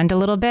my mind a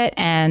little bit.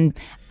 And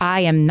I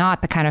am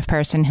not the kind of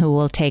person who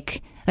will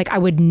take, like, I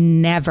would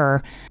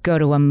never go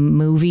to a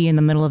movie in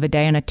the middle of a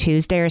day on a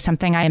Tuesday or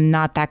something. I am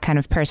not that kind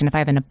of person. If I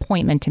have an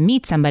appointment to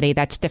meet somebody,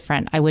 that's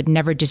different. I would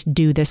never just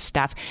do this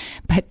stuff.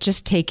 But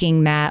just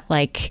taking that,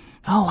 like,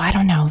 I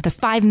don't know, the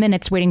 5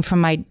 minutes waiting for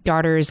my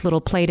daughter's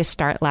little play to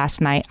start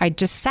last night, I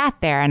just sat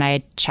there and I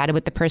had chatted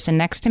with the person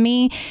next to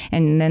me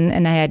and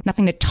I had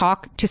nothing to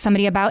talk to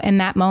somebody about in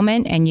that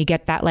moment. And you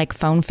get that like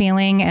phone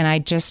feeling. And I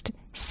just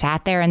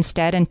sat there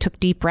instead and took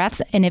deep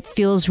breaths, and it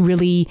feels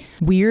really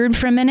weird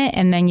for a minute.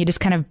 And then you just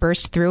kind of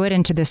burst through it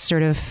into this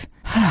sort of,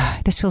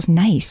 this feels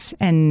nice.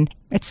 And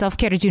it's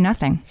self-care to do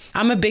nothing.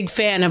 I'm a big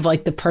fan of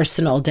like the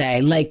personal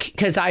day, like,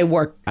 because I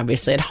work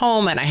obviously at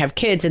home and I have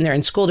kids and they're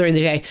in school during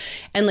the day.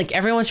 And like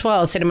every once in a while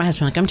I'll say to my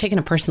husband, like, I'm taking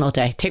a personal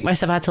day, take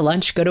myself out to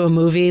lunch, go to a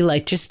movie,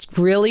 like just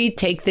really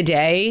take the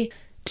day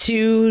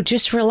to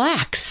just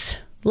relax.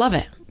 Love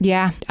it.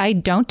 Yeah, I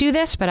don't do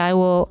this, but I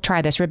will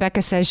try this.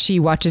 Rebecca says she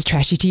watches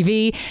trashy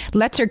TV,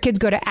 lets her kids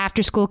go to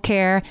after school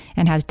care,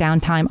 and has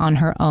downtime on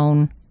her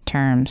own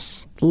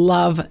terms.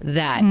 Love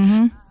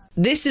that.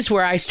 This is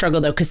where I struggle,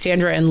 though.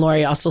 Cassandra and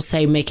Lori also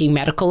say making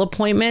medical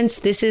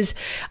appointments.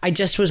 I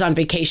just was on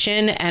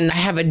vacation and I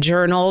have a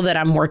journal that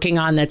I'm working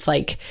on that's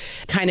like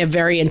kind of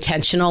very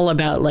intentional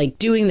about like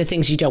doing the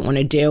things you don't want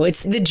to do.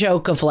 It's the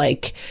joke of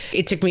like,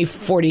 it took me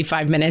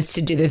 45 minutes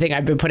to do the thing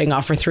I've been putting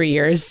off for 3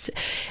 years.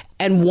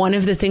 And one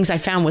of the things I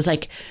found was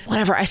like,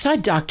 whatever, I saw a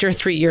doctor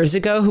 3 years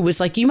ago who was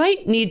like, you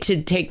might need to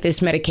take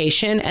this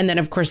medication. And then,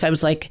 of course, I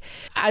was like,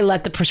 I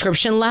let the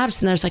prescription lapse.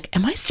 And I was like,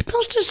 am I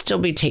supposed to still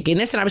be taking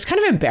this? And I was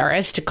kind of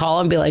embarrassed to call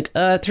and be like,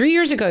 3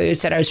 years ago, you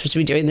said I was supposed to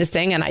be doing this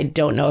thing. And I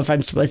don't know if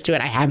I'm supposed to.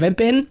 And I haven't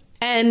been.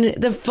 And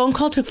the phone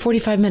call took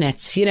 45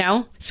 minutes, you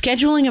know,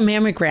 scheduling a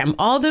mammogram,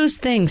 all those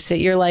things that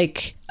you're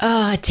like,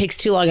 it takes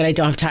too long and I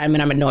don't have time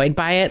and I'm annoyed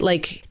by it.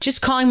 Like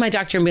just calling my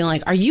doctor and being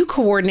like, are you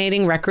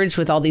coordinating records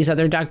with all these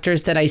other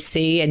doctors that I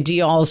see? And do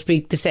you all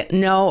speak the same?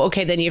 No.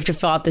 Okay. Then you have to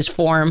fill out this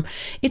form.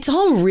 It's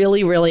all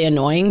really, really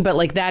annoying. But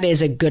like that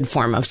is a good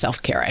form of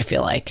self-care, I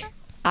feel like.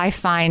 I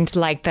find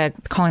like the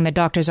calling the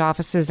doctor's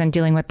offices and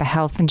dealing with the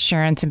health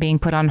insurance and being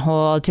put on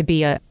hold to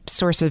be a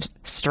source of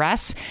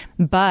stress.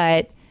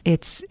 But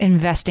it's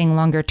investing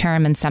longer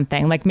term in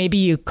something. Like maybe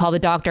you call the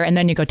doctor and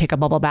then you go take a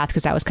bubble bath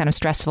because that was kind of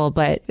stressful,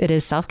 but it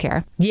is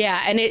self-care.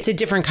 Yeah. And it's a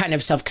different kind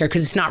of self-care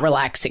because it's not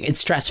relaxing. It's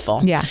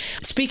stressful. Yeah.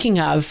 Speaking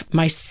of,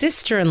 my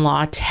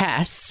sister-in-law,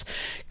 Tess,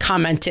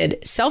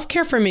 commented,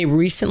 self-care for me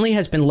recently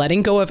has been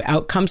letting go of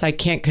outcomes I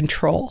can't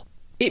control.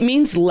 It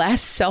means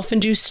less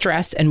self-induced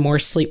stress and more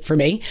sleep for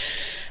me.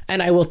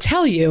 And I will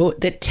tell you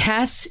that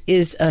Tess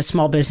is a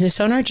small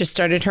business owner, just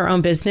started her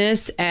own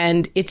business,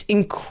 and it's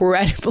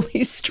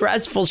incredibly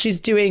stressful. She's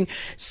doing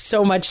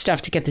so much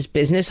stuff to get this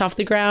business off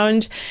the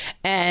ground.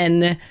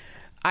 And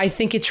I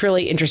think it's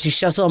really interesting.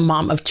 She's also a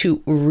mom of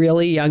 2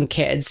 really young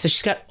kids. So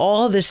she's got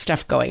all this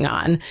stuff going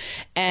on.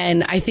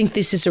 And I think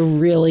this is a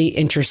really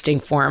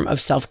interesting form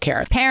of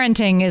self-care.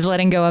 Parenting is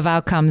letting go of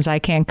outcomes I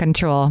can't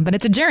control, but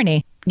it's a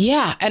journey.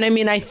 Yeah. And I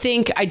mean, I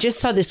think I just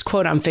saw this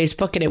quote on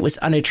Facebook and it was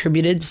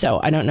unattributed.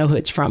 So I don't know who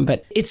it's from,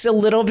 but it's a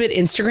little bit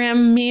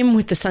Instagram meme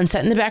with the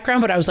sunset in the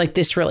background. But I was like,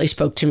 this really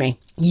spoke to me.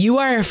 You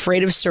are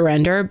afraid of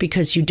surrender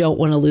because you don't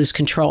want to lose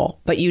control,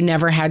 but you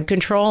never had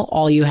control.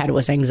 All you had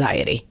was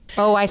anxiety.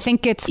 Oh, I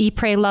think it's Eat,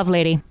 Pray, Love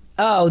Lady.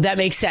 Oh, that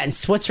makes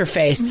sense. What's her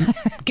face?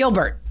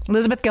 Gilbert.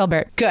 Elizabeth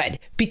Gilbert. Good.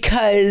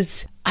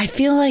 Because I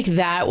feel like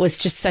that was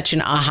just such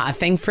an aha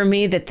thing for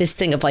me, that this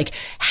thing of like,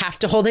 have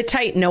to hold it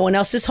tight. No one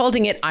else is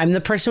holding it. I'm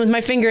the person with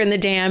my finger in the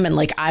dam. And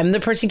like, I'm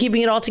the person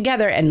keeping it all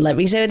together. And let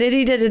me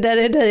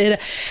say,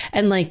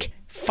 and like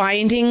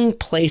finding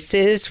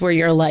places where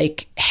you're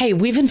like, hey,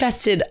 we've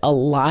invested a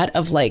lot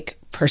of like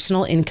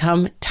personal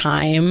income,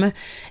 time,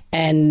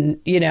 and,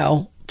 you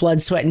know,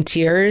 blood, sweat, and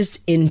tears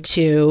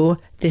into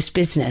this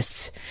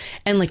business.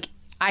 And like,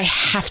 I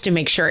have to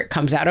make sure it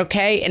comes out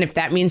okay. And if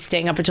that means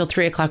staying up until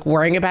 3 o'clock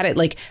worrying about it,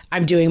 like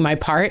I'm doing my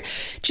part.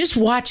 Just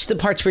watch the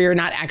parts where you're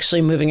not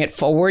actually moving it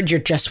forward. You're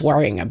just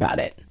worrying about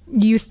it.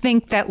 You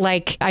think that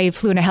like I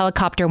flew in a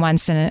helicopter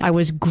once and I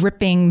was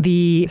gripping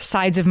the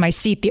sides of my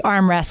seat, the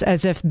armrests,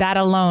 as if that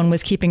alone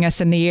was keeping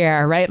us in the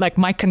air, right? Like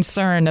my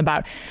concern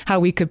about how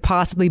we could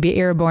possibly be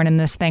airborne in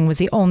this thing was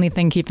the only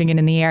thing keeping it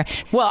in the air.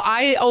 Well,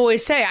 I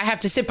always say I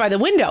have to sit by the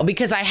window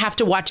because I have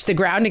to watch the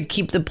ground and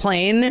keep the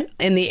plane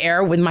in the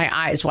air with my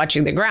eyes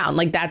watching the ground.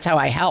 Like that's how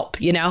I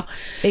help, you know?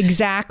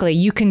 Exactly.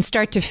 You can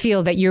start to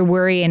feel that your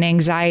worry and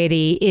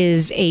anxiety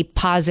is a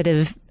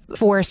positive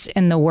force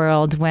in the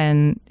world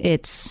when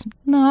it's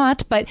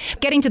not. But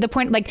getting to the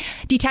point, like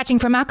detaching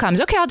from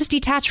outcomes. Okay, I'll just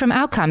detach from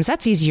outcomes.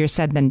 That's easier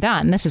said than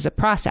done. This is a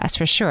process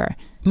for sure.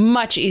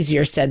 Much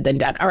easier said than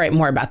done. All right,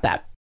 more about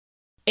that.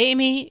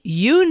 Amy,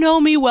 you know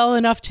me well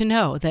enough to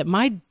know that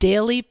my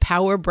daily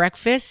power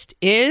breakfast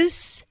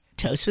is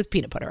toast with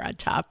peanut butter on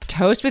top.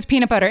 Toast with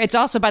peanut butter. It's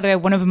also, by the way,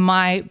 one of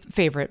my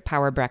favorite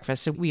power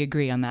breakfasts. So we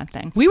agree on that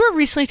thing. We were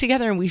recently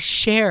together and we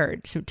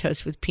shared some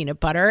toast with peanut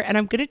butter. And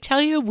I'm going to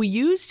tell you, we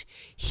used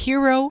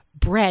Hero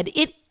bread.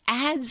 It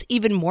adds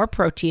even more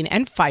protein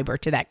and fiber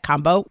to that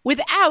combo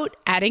without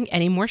adding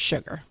any more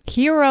sugar.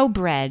 Hero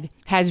bread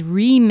has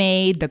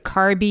remade the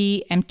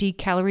carby, empty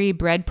calorie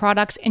bread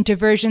products into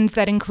versions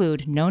that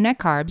include no net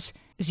carbs,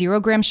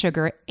 0 gram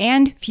sugar,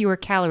 and fewer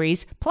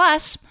calories,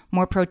 plus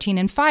more protein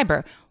and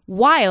fiber,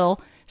 while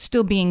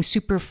still being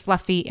super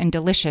fluffy and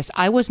delicious.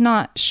 I was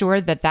not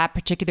sure that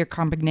particular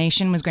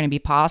combination was going to be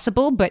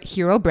possible, but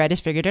Hero Bread has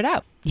figured it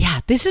out.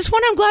 Yeah, this is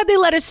one I'm glad they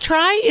let us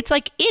try. It's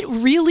like, it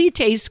really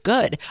tastes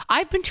good.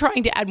 I've been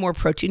trying to add more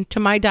protein to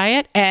my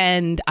diet,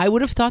 and I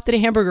would have thought that a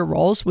hamburger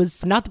rolls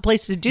was not the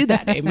place to do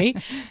that, Amy.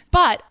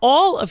 But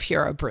all of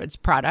Hero Bread's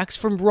products,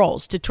 from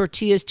rolls to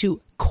tortillas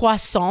to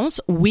croissants,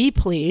 we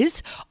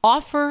please,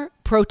 offer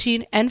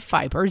protein and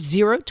fiber,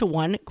 0 to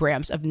 1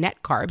 grams of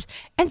net carbs,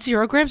 and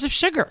 0 grams of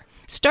sugar.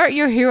 Start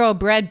your Hero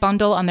Bread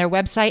bundle on their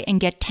website and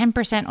get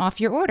 10% off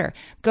your order.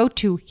 Go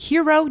to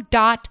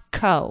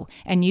hero.co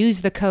and use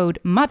the code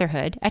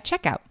motherhood at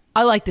checkout.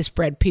 I like this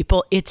bread,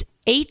 people. It's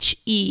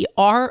HERO.co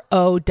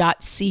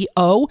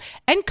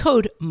and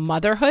code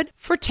motherhood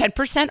for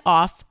 10%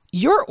 off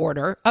your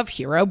order of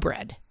Hero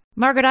Bread.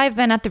 Margaret, I've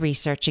been at the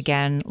research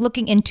again,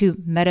 looking into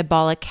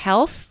metabolic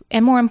health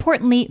and, more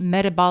importantly,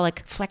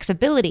 metabolic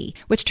flexibility,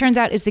 which turns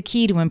out is the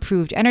key to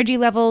improved energy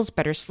levels,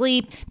 better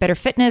sleep, better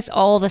fitness,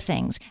 all the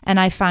things. And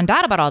I found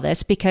out about all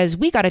this because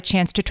we got a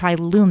chance to try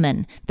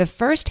Lumen, the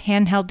first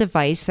handheld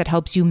device that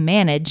helps you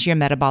manage your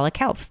metabolic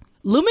health.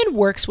 Lumen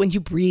works when you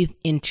breathe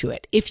into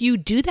it. If you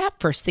do that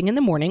first thing in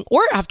the morning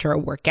or after a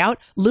workout,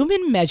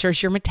 Lumen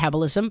measures your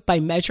metabolism by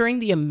measuring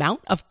the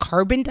amount of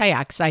carbon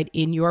dioxide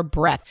in your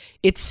breath.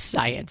 It's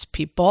science,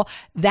 people.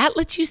 That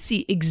lets you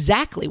see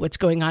exactly what's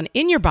going on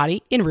in your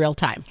body in real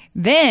time.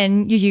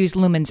 Then you use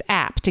Lumen's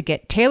app to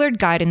get tailored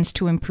guidance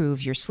to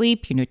improve your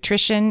sleep, your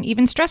nutrition,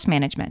 even stress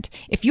management.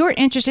 If you're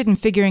interested in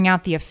figuring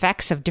out the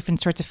effects of different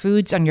sorts of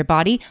foods on your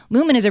body,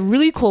 Lumen is a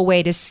really cool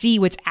way to see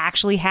what's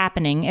actually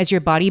happening as your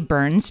body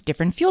burns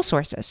different fuel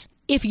sources.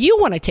 If you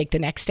want to take the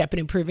next step in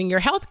improving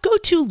your health, go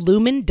to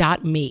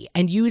lumen.me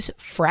and use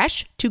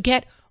FRESH to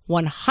get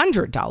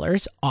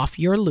 $100 off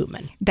your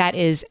Lumen. That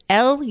is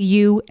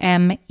LUMEN.ME.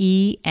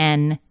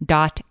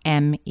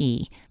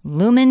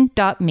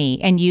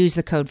 Lumen.me, and use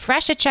the code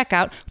FRESH at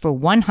checkout for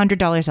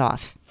 $100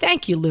 off.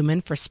 Thank you,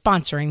 Lumen, for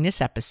sponsoring this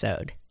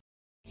episode.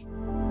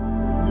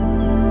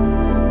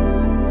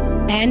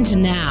 And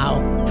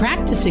now,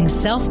 practicing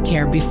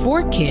self-care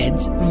before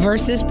kids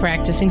versus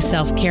practicing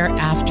self-care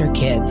after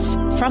kids,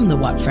 from the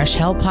What Fresh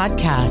Hell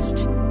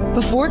podcast.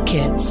 Before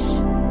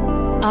kids,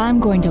 I'm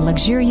going to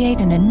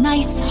luxuriate in a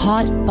nice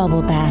hot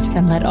bubble bath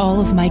and let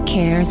all of my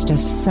cares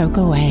just soak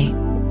away.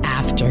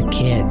 After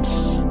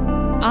kids,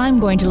 I'm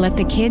going to let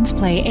the kids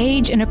play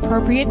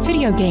age-inappropriate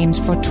video games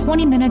for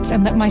 20 minutes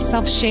and let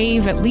myself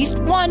shave at least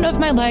one of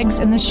my legs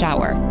in the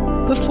shower.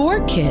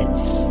 before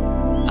kids,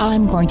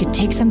 I'm going to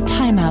take some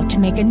time out to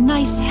make a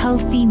nice,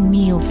 healthy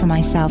meal for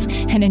myself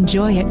and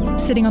enjoy it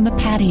sitting on the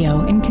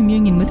patio in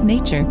communion with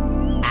nature.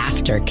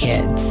 after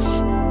kids,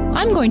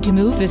 I'm going to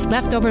move this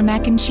leftover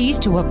mac and cheese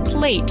to a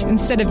plate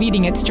instead of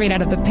eating it straight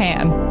out of the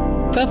pan.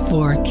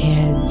 before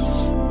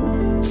kids,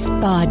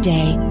 Spa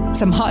day.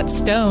 Some hot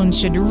stones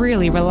should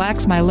really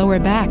relax my lower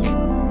back.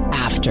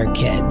 after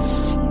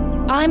kids,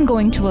 I'm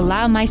going to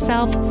allow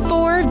myself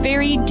 4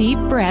 very deep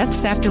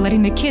breaths after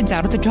letting the kids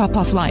out at the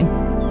drop-off line.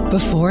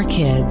 before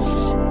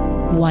kids,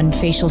 1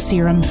 facial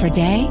serum for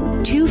day,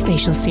 2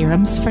 facial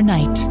serums for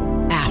night.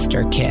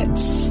 after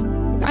kids,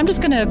 I'm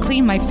just going to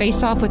clean my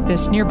face off with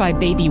this nearby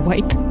baby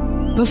wipe.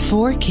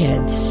 before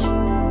kids,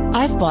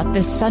 I've bought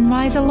this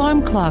sunrise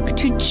alarm clock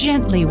to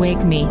gently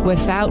wake me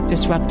without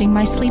disrupting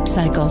my sleep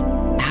cycle.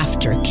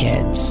 after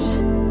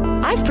kids,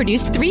 I've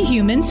produced 3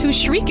 humans who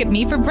shriek at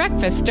me for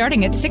breakfast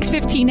starting at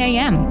 6:15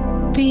 a.m.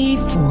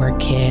 before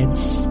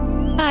kids,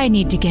 I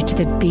need to get to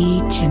the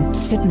beach and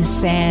sit in the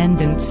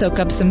sand and soak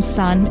up some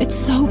sun. It's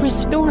so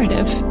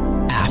restorative.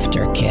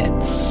 after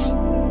kids.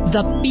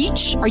 The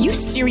beach? Are you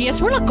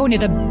serious? We're not going to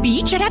the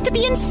beach. I'd have to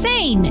be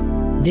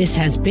insane. This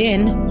has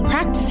been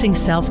Practicing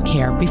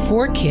Self-Care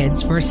Before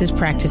Kids versus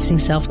Practicing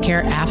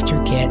Self-Care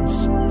After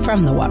Kids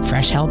from the What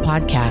Fresh Hell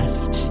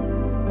podcast.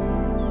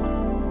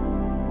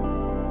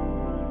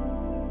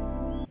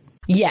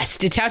 Yes,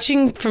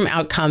 detaching from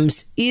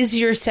outcomes,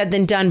 easier said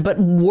than done, but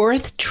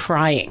worth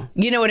trying.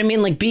 You know what I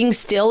mean? Like being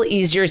still,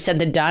 easier said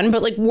than done,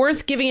 but like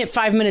worth giving it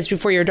 5 minutes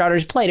before your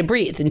daughter's play to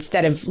breathe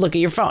instead of look at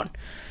your phone.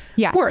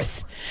 Yes.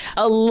 Worth.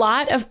 A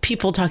lot of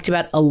people talked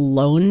about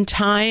alone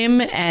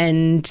time,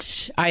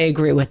 and I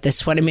agree with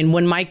this one. I mean,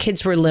 when my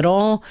kids were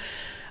little,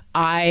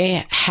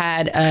 I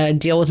had a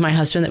deal with my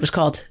husband that was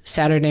called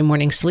Saturday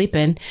Morning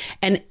Sleep-In,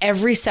 and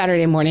every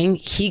Saturday morning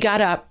he got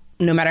up.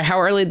 No matter how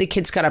early the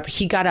kids got up,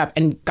 he got up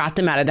and got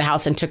them out of the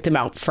house and took them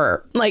out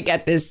for like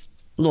at this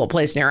little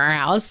place near our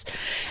house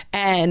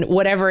and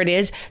whatever it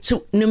is.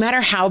 So no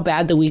matter how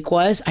bad the week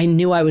was, I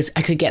knew I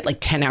could get like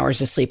 10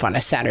 hours of sleep on a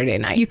Saturday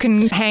night. You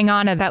can hang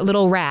on to that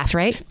little raft,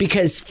 right?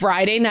 Because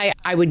Friday night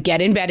I would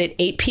get in bed at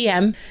 8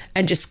 p.m.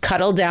 and just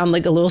cuddle down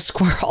like a little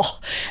squirrel.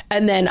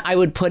 And then I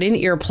would put in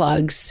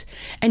earplugs.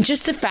 And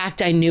just the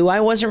fact I knew I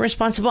wasn't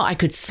responsible, I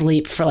could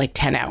sleep for like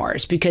 10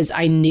 hours because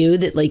I knew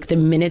that like the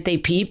minute they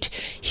peeped,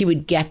 he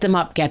would get them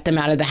up, get them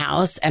out of the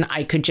house, and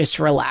I could just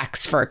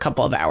relax for a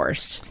couple of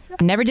hours.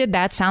 Never did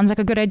that. Sounds like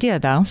a good idea,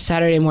 though.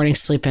 Saturday morning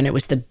sleep-in, it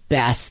was the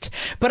best.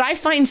 But I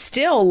find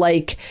still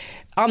like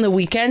on the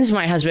weekends,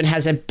 my husband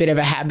has a bit of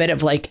a habit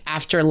of like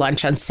after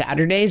lunch on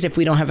Saturdays, if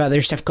we don't have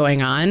other stuff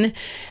going on,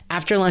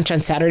 after lunch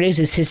on Saturdays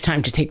is his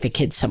time to take the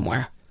kids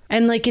somewhere.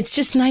 And like, it's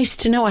just nice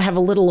to know I have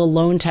a little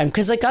alone time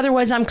because like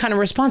otherwise I'm kind of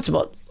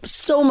responsible.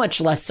 So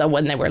much less so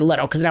when they were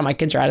little because now my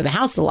kids are out of the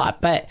house a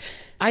lot. But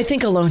I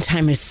think alone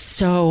time is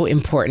so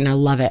important. I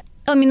love it.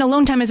 I mean,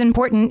 alone time is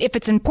important if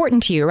it's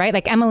important to you, right?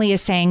 Like Emily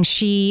is saying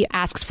she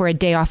asks for a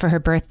day off for her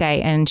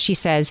birthday and she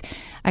says,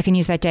 I can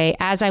use that day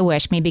as I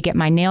wish. Maybe get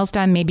my nails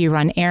done, maybe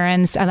run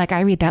errands. I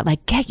read that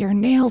like, get your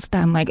nails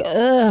done. Like,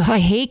 ugh, I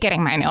hate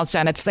getting my nails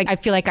done. It's like, I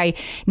feel like I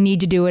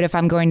need to do it if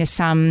I'm going to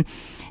some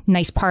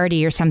nice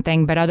party or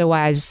something, but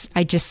otherwise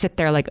I just sit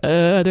there like,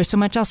 there's so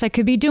much else I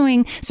could be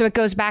doing. So it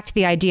goes back to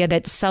the idea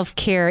that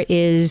self-care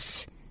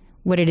is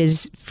what it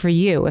is for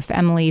you. If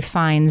Emily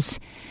finds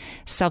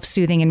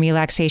self-soothing and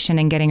relaxation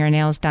and getting her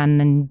nails done,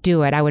 then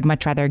do it. I would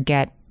much rather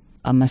get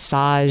a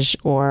massage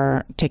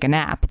or take a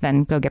nap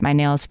than go get my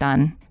nails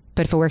done.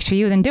 But if it works for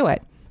you, then do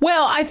it.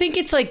 Well, I think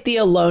it's like the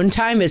alone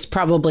time is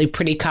probably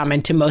pretty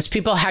common to most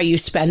people. How you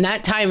spend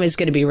that time is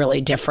going to be really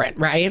different,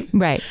 right?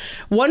 Right.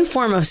 One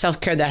form of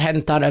self-care that I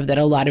hadn't thought of that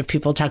a lot of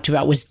people talked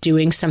about was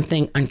doing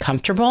something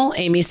uncomfortable.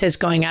 Amy says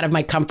going out of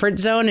my comfort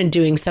zone and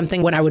doing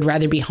something when I would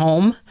rather be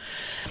home.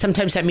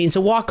 Sometimes that means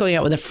a walk, going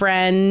out with a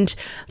friend,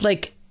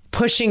 like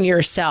pushing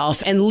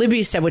yourself. And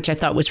Libby said, which I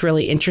thought was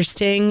really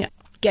interesting,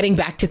 getting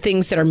back to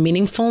things that are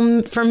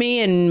meaningful for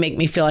me and make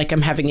me feel like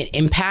I'm having an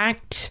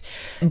impact.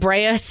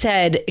 Brea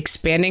said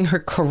expanding her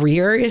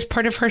career is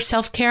part of her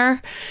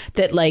self-care,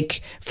 that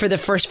like for the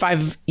first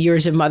 5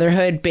 years of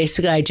motherhood,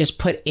 basically I just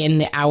put in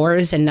the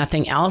hours and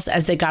nothing else.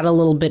 As they got a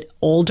little bit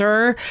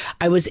older,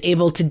 I was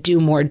able to do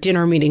more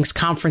dinner meetings,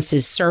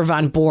 conferences, serve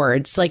on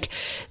boards, like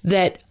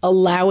that.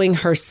 Allowing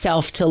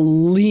herself to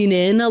lean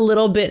in a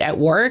little bit at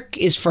work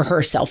is for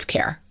her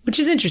self-care. Which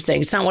is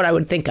interesting. It's not what I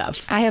would think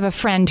of. I have a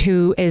friend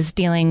who is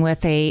dealing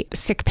with a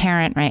sick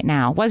parent right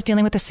now, was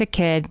dealing with a sick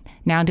kid,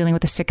 now dealing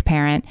with a sick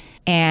parent,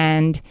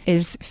 and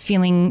is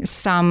feeling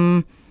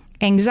some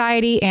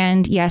anxiety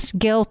and, yes,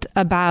 guilt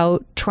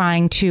about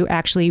trying to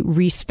actually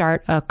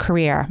restart a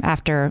career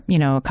after,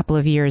 a couple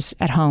of years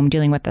at home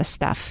dealing with this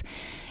stuff.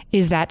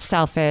 Is that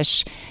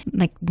selfish?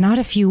 Like, not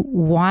if you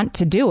want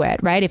to do it,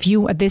 right?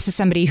 This is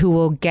somebody who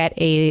will get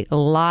a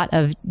lot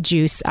of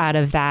juice out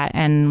of that.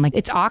 And like,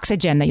 it's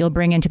oxygen that you'll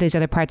bring into these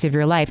other parts of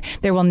your life.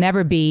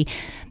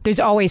 There's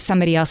always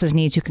somebody else's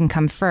needs who can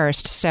come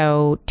first.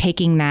 So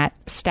taking that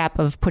step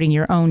of putting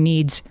your own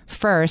needs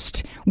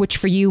first, which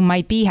for you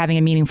might be having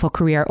a meaningful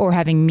career or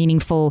having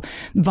meaningful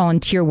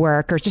volunteer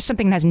work or just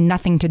something that has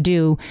nothing to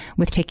do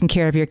with taking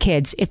care of your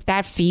kids. If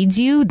that feeds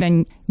you,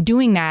 then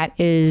doing that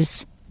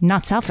is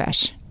not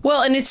selfish.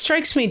 Well, and it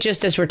strikes me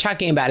just as we're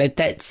talking about it,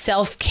 that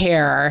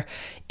self-care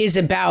is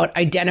about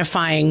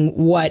identifying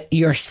what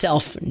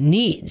yourself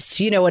needs.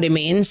 You know what I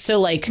mean? So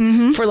like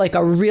for like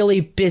a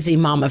really busy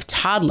mom of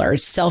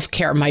toddlers,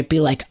 self-care might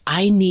be like,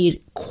 I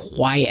need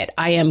quiet.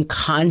 I am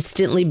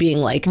constantly being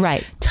like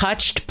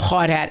touched,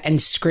 pawed at, and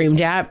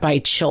screamed at by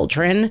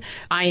children.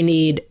 I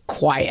need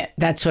quiet.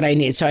 That's what I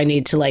need. So I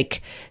need to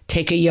like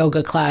take a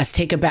yoga class,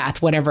 take a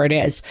bath, whatever it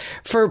is.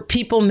 For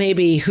people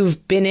maybe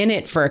who've been in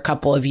it for a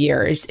couple of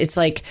years, it's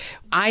like,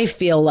 I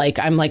feel like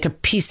I'm like a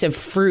piece of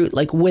fruit,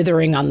 like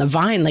withering on the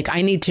vine. Like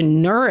I need to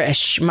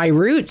nourish my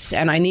roots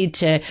and I need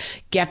to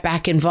get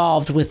back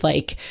involved with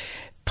like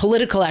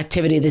political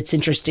activity that's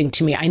interesting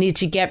to me. I need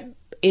to get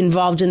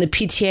involved in the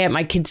PTA at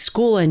my kids'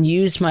 school and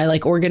use my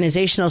like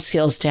organizational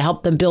skills to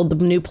help them build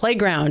the new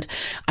playground.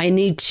 I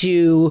need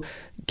to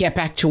get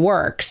back to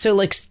work. So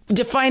like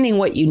defining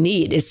what you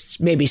need is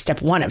maybe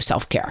step one of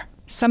self-care.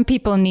 Some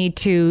people need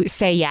to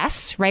say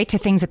yes, right, to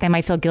things that they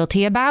might feel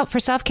guilty about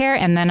for self-care.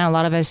 And then a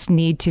lot of us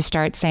need to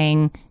start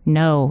saying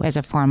no as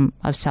a form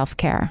of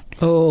self-care.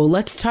 Oh,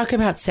 let's talk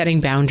about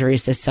setting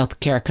boundaries as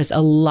self-care, because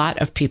a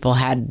lot of people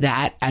had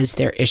that as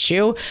their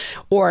issue,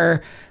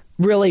 or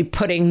really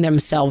putting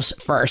themselves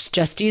first.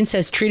 Justine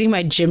says, treating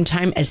my gym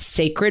time as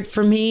sacred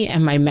for me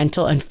and my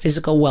mental and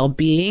physical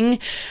well-being.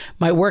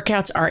 My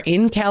workouts are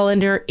in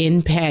calendar,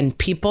 in pen.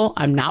 People,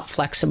 I'm not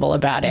flexible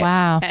about it.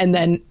 Wow. And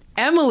then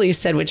Emily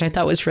said, which I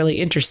thought was really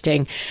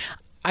interesting,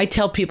 I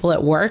tell people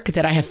at work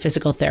that I have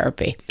physical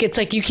therapy. It's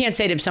like, you can't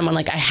say to someone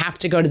like, I have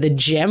to go to the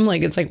gym.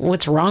 Like, it's like,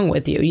 what's wrong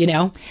with you? You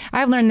know?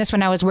 I've learned this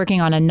when I was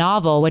working on a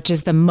novel, which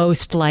is the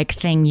most like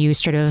thing you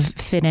sort of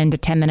fit into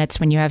 10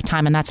 minutes when you have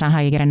time. And that's not how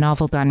you get a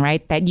novel done,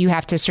 right? That you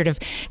have to sort of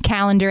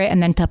calendar it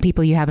and then tell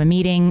people you have a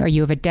meeting or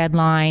you have a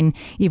deadline.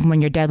 Even when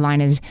your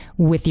deadline is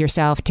with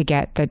yourself to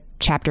get the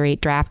chapter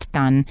 8 draft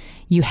done,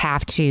 you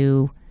have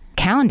to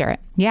calendar it.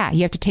 Yeah,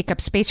 you have to take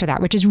up space for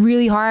that, which is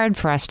really hard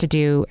for us to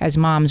do as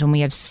moms when we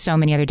have so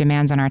many other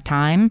demands on our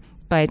time,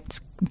 but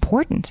it's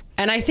important.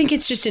 And I think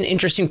it's just an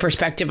interesting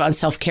perspective on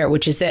self-care,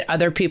 which is that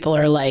other people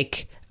are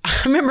like,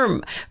 I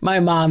remember my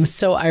mom,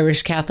 so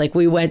Irish Catholic,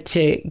 we went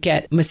to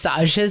get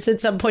massages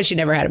at some point. She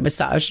never had a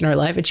massage in her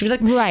life. And she was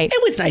like, right.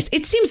 It was nice.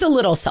 It seems a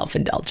little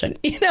self-indulgent,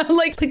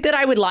 like that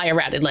I would lie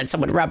around and let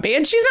someone rub me.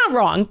 And she's not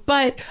wrong.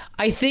 But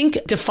I think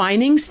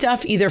defining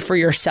stuff either for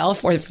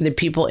yourself or for the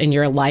people in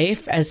your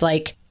life as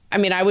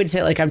I would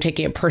say I'm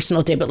taking a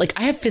personal day, but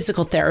I have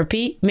physical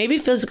therapy. Maybe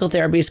physical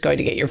therapy is going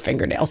to get your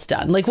fingernails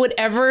done.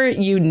 Whatever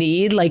you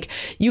need,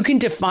 you can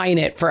define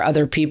it for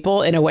other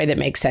people in a way that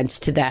makes sense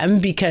to them.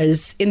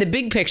 Because in the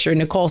big picture,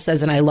 Nicole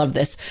says, and I love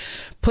this,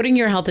 putting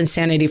your health and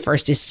sanity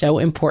first is so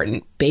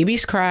important.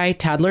 Babies cry,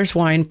 toddlers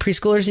whine,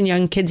 preschoolers and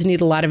young kids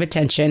need a lot of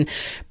attention,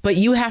 but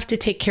you have to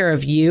take care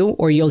of you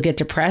or you'll get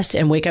depressed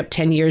and wake up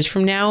 10 years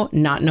from now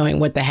not knowing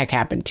what the heck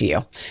happened to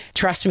you.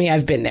 Trust me,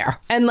 I've been there.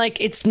 And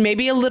it's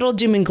maybe a little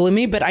doom and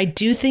gloomy, but I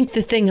do think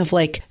the thing of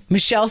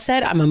Michelle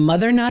said, I'm a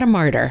mother, not a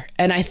martyr.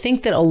 And I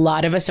think that a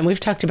lot of us, and we've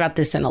talked about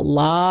this in a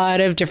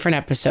lot of different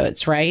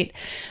episodes, right?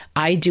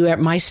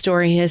 My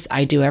story is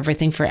I do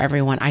everything for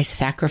everyone. I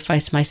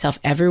sacrifice myself.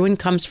 Everyone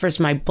comes first.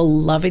 My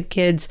beloved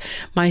kids,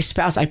 my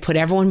spouse, I put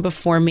everyone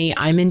before me.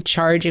 I'm in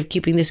charge of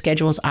keeping the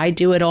schedules. I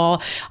do it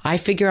all. I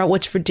figure out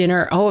what's for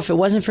dinner. Oh, if it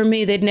wasn't for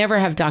me, they'd never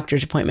have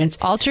doctor's appointments.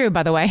 All true,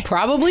 by the way.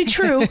 Probably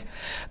true.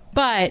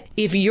 But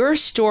if your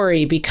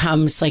story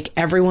becomes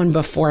everyone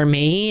before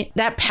me,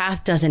 that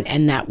path doesn't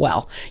end that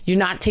well. You're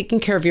not taking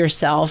care of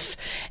yourself.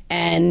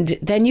 And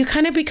then you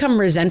kind of become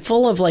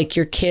resentful of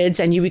your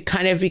kids, and you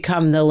kind of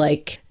become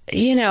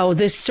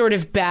this sort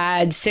of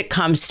bad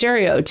sitcom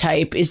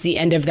stereotype is the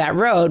end of that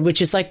road,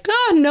 which is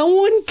no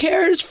one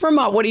cares for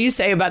mom. What do you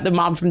say about the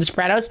mom from The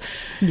Sopranos?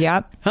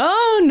 Yep.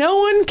 Oh, no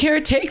one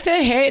cares. Take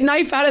the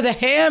knife out of the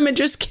ham and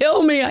just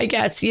kill me, I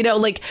guess. You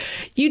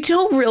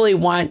don't really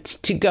want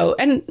to go.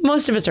 And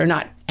most of us are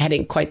not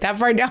heading quite that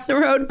far down the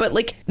road.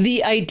 But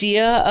the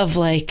idea of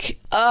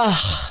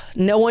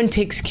no one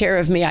takes care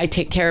of me. I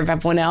take care of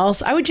everyone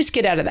else. I would just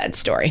get out of that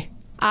story.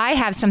 I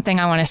have something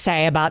I want to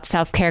say about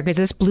self-care because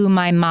this blew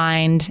my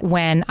mind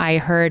when I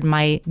heard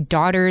my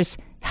daughter's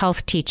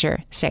health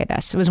teacher say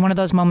this. It was one of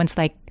those moments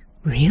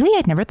really?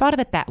 I'd never thought of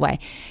it that way.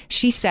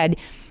 She said,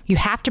 you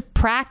have to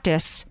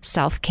practice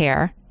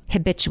self-care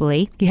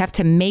habitually. You have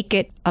to make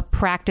it a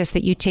practice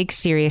that you take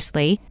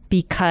seriously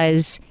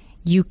because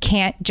you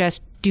can't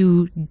just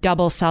do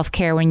double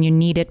self-care when you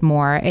need it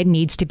more. It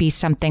needs to be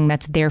something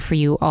that's there for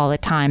you all the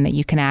time that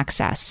you can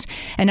access.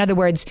 In other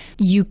words,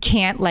 you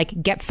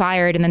can't get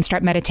fired and then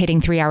start meditating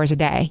 3 hours a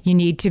day. You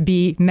need to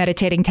be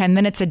meditating 10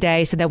 minutes a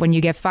day so that when you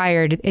get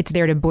fired, it's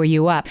there to buoy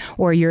you up.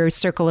 Or your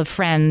circle of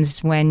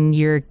friends when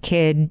your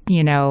kid,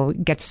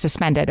 gets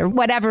suspended or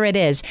whatever it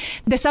is.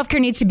 The self-care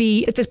needs to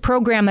be, it's a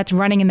program that's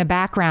running in the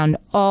background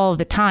all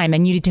the time,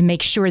 and you need to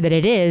make sure that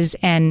it is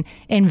and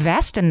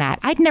invest in that.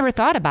 I'd never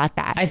thought about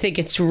that. I think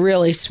it's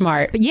really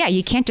smart. But yeah,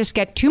 you can't just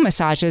get 2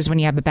 massages when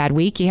you have a bad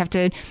week. You have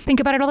to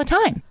think about it all the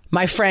time.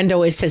 My friend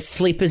always says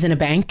sleep is in a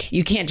bank.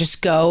 You can't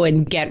just go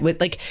and get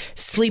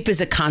sleep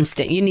is a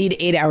constant. You need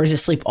 8 hours of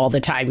sleep all the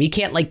time. You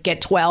can't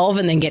get 12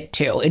 and then get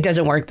 2. It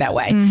doesn't work that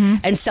way. Mm-hmm.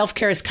 And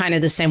self-care is kind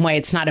of the same way.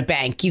 It's not a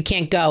bank. You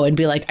can't go and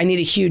be I need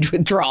a huge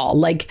withdrawal.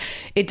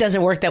 It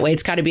doesn't work that way.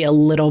 It's got to be a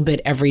little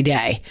bit every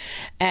day.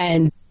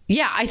 And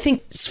yeah, I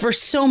think for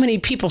so many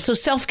people, so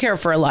self-care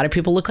for a lot of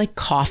people look like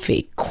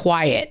coffee,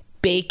 quiet,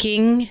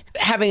 baking,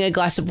 having a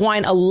glass of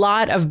wine, a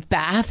lot of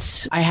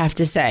baths. I have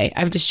to say, I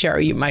have to share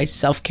my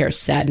self-care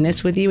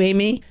sadness with you,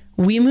 Amy.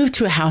 We moved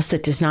to a house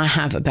that does not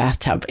have a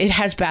bathtub. It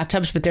has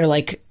bathtubs, but they're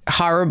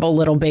horrible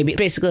little baby.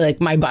 Basically,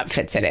 my butt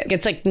fits in it.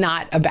 It's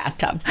not a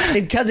bathtub.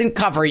 It doesn't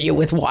cover you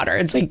with water.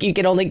 It's you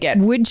can only get...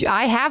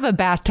 I have a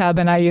bathtub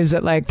and I use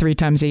it 3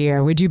 times a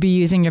year. Would you be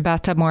using your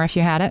bathtub more if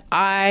you had it?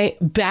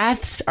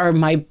 Baths are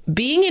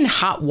being in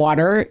hot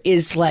water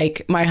is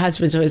my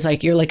husband's always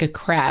you're like a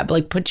crab,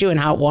 put you in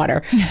hot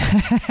water.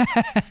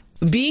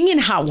 Being in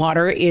hot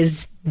water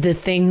is the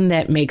thing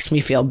that makes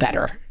me feel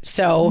better.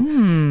 So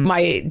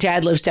my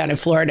dad lives down in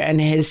Florida and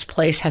his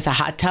place has a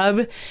hot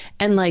tub.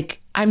 And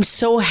I'm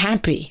so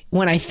happy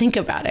when I think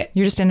about it.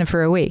 You're just in it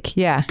for a week.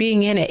 Yeah.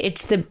 Being in it.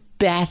 It's the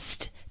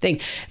best thing.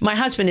 My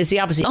husband is the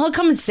opposite. He'll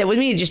come and sit with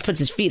me. He just puts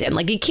his feet in.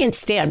 He can't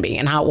stand being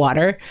in hot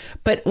water.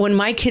 But when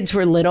my kids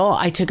were little,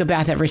 I took a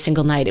bath every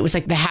single night. It was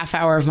the half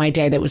hour of my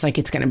day that was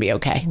it's going to be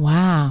okay.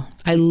 Wow.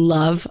 I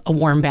love a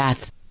warm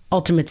bath.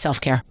 Ultimate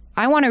self-care.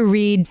 I want to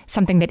read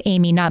something that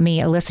Amy, not me,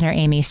 a listener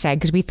Amy said,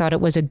 because we thought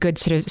it was a good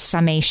sort of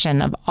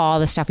summation of all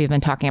the stuff we've been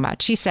talking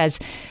about. She says,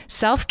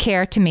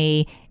 self-care to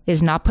me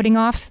is not putting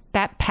off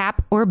that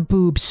pap or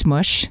boob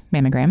smush,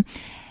 mammogram,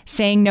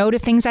 saying no to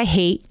things I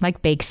hate,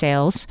 like bake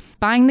sales,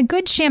 buying the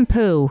good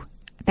shampoo.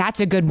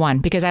 That's a good one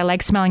because I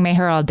like smelling my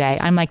hair all day.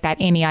 I'm like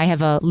that, Amy. I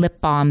have a lip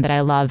balm that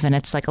I love and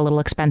it's a little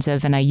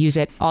expensive and I use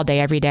it all day,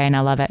 every day and I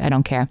love it. I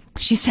don't care.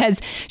 She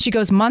says she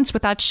goes months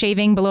without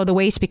shaving below the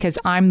waist because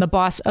I'm the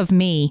boss of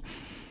me.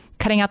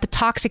 Cutting out the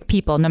toxic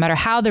people, no matter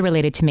how they're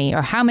related to me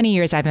or how many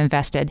years I've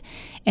invested,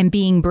 and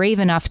being brave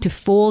enough to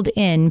fold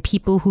in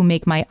people who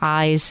make my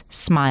eyes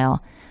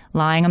smile,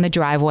 lying on the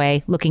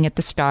driveway, looking at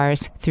the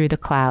stars through the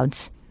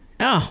clouds.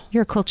 Oh,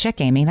 you're a cool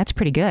chick, Amy. That's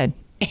pretty good.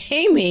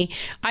 Amy,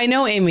 I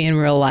know Amy in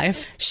real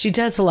life. She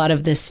does a lot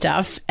of this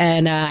stuff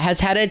and has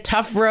had a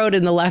tough road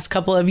in the last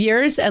couple of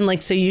years. And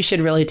like, so you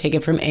should really take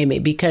it from Amy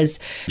because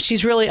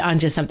she's really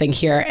onto something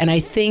here. And I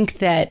think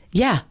that,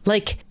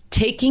 like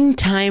taking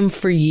time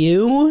for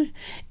you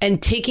and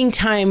taking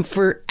time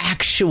for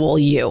actual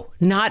you,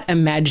 not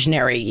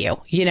imaginary you,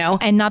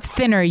 And not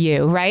thinner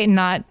you, right?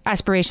 Not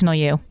aspirational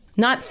you.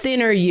 Not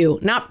thinner you,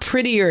 not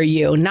prettier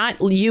you, not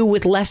you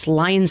with less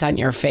lines on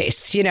your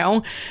face,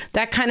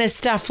 that kind of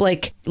stuff.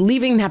 Like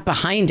leaving that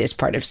behind is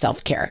part of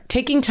self-care.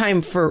 Taking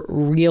time for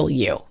real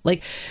you.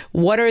 Like,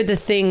 what are the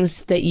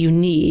things that you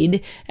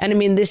need? And I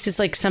mean, this is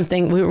like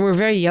something, we're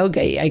very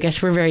yoga. I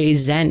guess we're very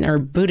Zen or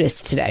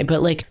Buddhist today,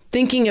 but like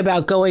thinking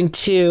about going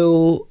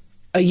to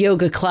a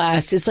yoga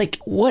class is like,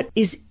 what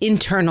is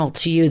internal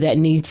to you that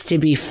needs to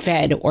be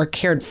fed or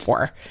cared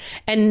for?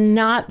 And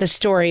not the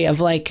story of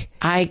like,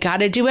 I got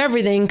to do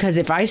everything because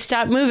if I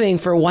stop moving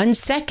for 1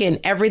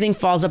 second, everything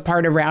falls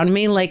apart around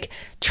me. Like,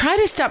 try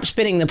to stop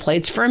spinning the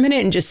plates for a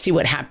minute and just see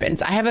what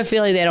happens. I have a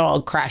feeling they don't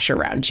all crash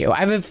around you. I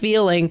have a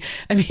feeling,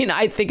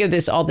 I think of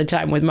this all the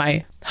time with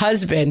my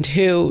husband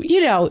who,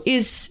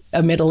 is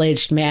a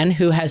middle-aged man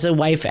who has a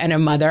wife and a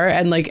mother.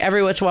 And like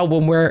every once in a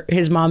while when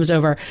his mom's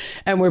over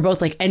and we're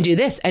both like, and do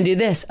this and do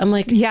this. I'm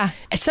like, yeah,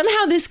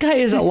 somehow this guy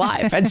is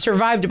alive and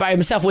survived by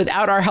himself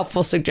without our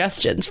helpful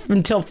suggestions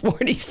until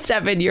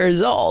 47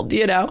 years old,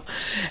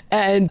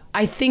 And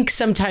I think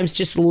sometimes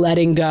just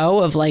letting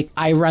go of like,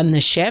 I run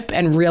the ship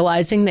and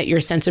realizing that your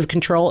sense of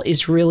control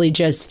is really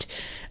just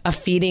a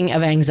feeding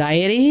of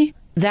anxiety.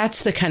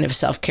 That's the kind of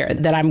self-care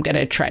that I'm going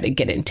to try to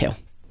get into.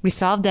 We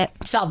solved it.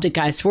 Solved it,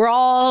 guys. We're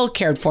all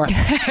cared for.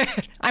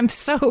 I'm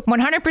so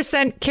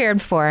 100%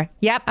 cared for.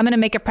 Yep. I'm going to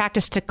make a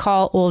practice to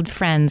call old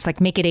friends, like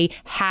make it a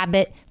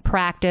habit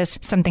practice,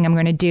 something I'm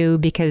going to do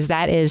because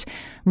that is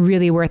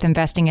really worth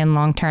investing in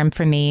long-term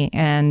for me.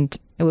 And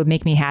it would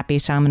make me happy.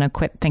 So I'm going to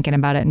quit thinking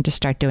about it and just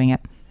start doing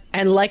it.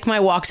 And like my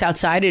walks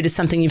outside, it is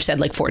something you've said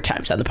like 4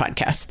 times on the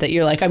podcast that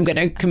you're like, I'm going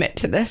to commit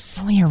to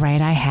this. Oh, you're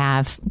right. I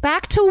have.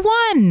 Back to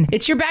 1.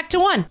 It's your back to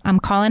 1. I'm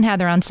calling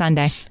Heather on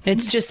Sunday.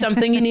 It's just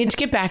something you need to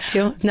get back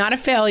to. Not a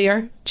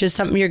failure. Just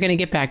something you're going to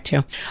get back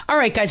to. All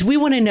right, guys, we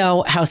want to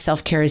know how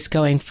self-care is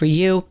going for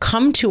you.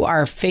 Come to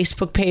our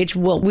Facebook page.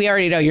 Well, we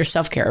already know your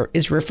self-care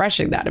is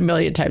refreshing that a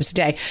million times a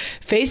day.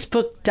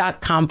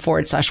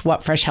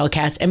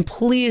 Facebook.com/WhatFreshHellcast. And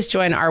please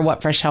join our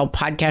What Fresh Hell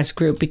podcast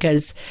group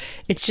because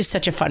it's just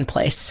such a fun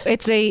place.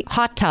 It's a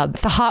hot tub.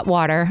 It's the hot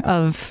water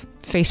of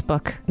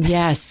Facebook.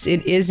 Yes,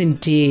 it is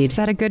indeed. Is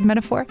that a good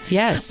metaphor?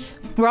 Yes.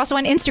 We're also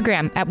on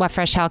Instagram at What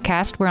Fresh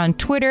Hellcast. We're on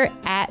Twitter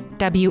at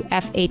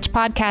WFH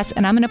Podcast.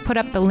 And I'm going to put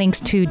up the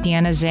links to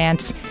Deanna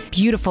Zant's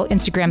beautiful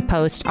Instagram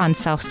post on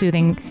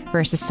self-soothing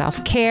versus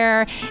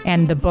self-care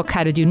and the book,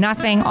 How to Do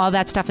Nothing. All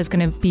that stuff is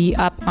going to be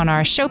up on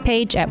our show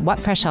page at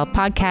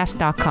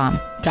whatfreshhellpodcast.com.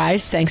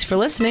 Guys, thanks for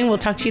listening. We'll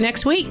talk to you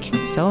next week.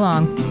 So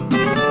long.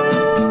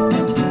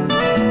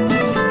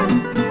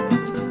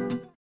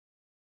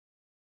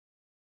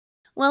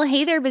 Well,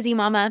 hey there, busy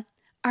mama.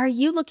 Are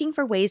you looking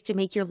for ways to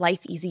make your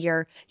life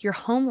easier, your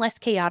home less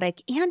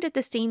chaotic, and at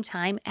the same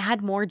time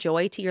add more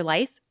joy to your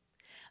life?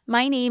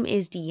 My name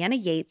is Deanna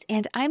Yates,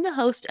 and I'm the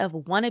host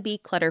of Wanna Be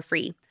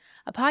Clutter-Free,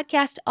 a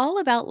podcast all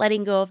about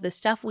letting go of the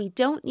stuff we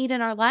don't need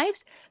in our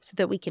lives so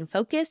that we can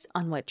focus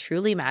on what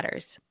truly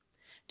matters.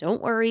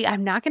 Don't worry,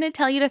 I'm not going to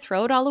tell you to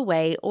throw it all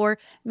away or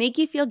make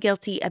you feel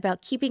guilty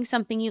about keeping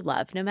something you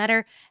love, no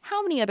matter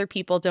how many other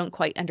people don't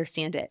quite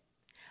understand it.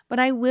 But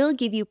I will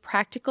give you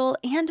practical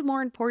and,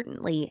 more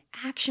importantly,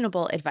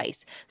 actionable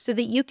advice so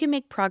that you can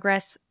make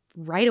progress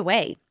right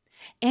away.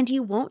 And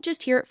you won't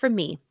just hear it from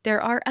me.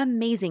 There are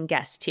amazing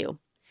guests too.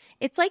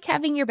 It's like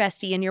having your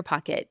bestie in your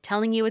pocket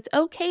telling you it's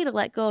okay to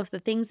let go of the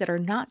things that are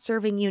not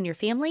serving you and your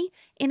family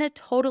in a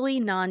totally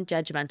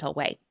non-judgmental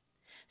way.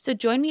 So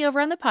join me over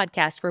on the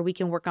podcast where we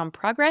can work on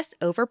progress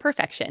over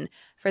perfection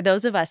for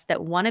those of us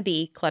that want to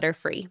be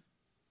clutter-free.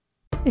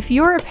 If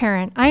you're a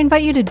parent, I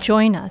invite you to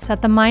join us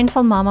at the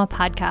Mindful Mama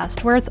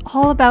podcast, where it's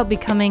all about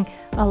becoming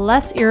a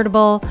less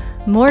irritable,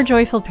 more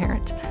joyful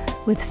parent.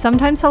 With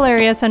sometimes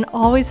hilarious and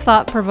always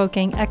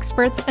thought-provoking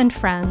experts and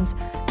friends,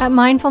 at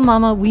Mindful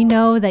Mama, we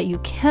know that you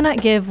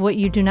cannot give what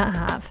you do not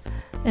have.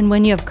 And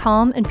when you have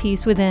calm and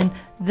peace within,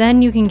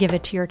 then you can give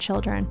it to your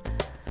children.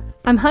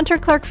 I'm Hunter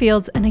Clark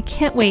Fields, and I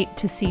can't wait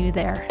to see you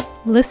there.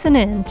 Listen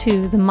in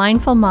to the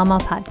Mindful Mama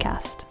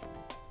podcast.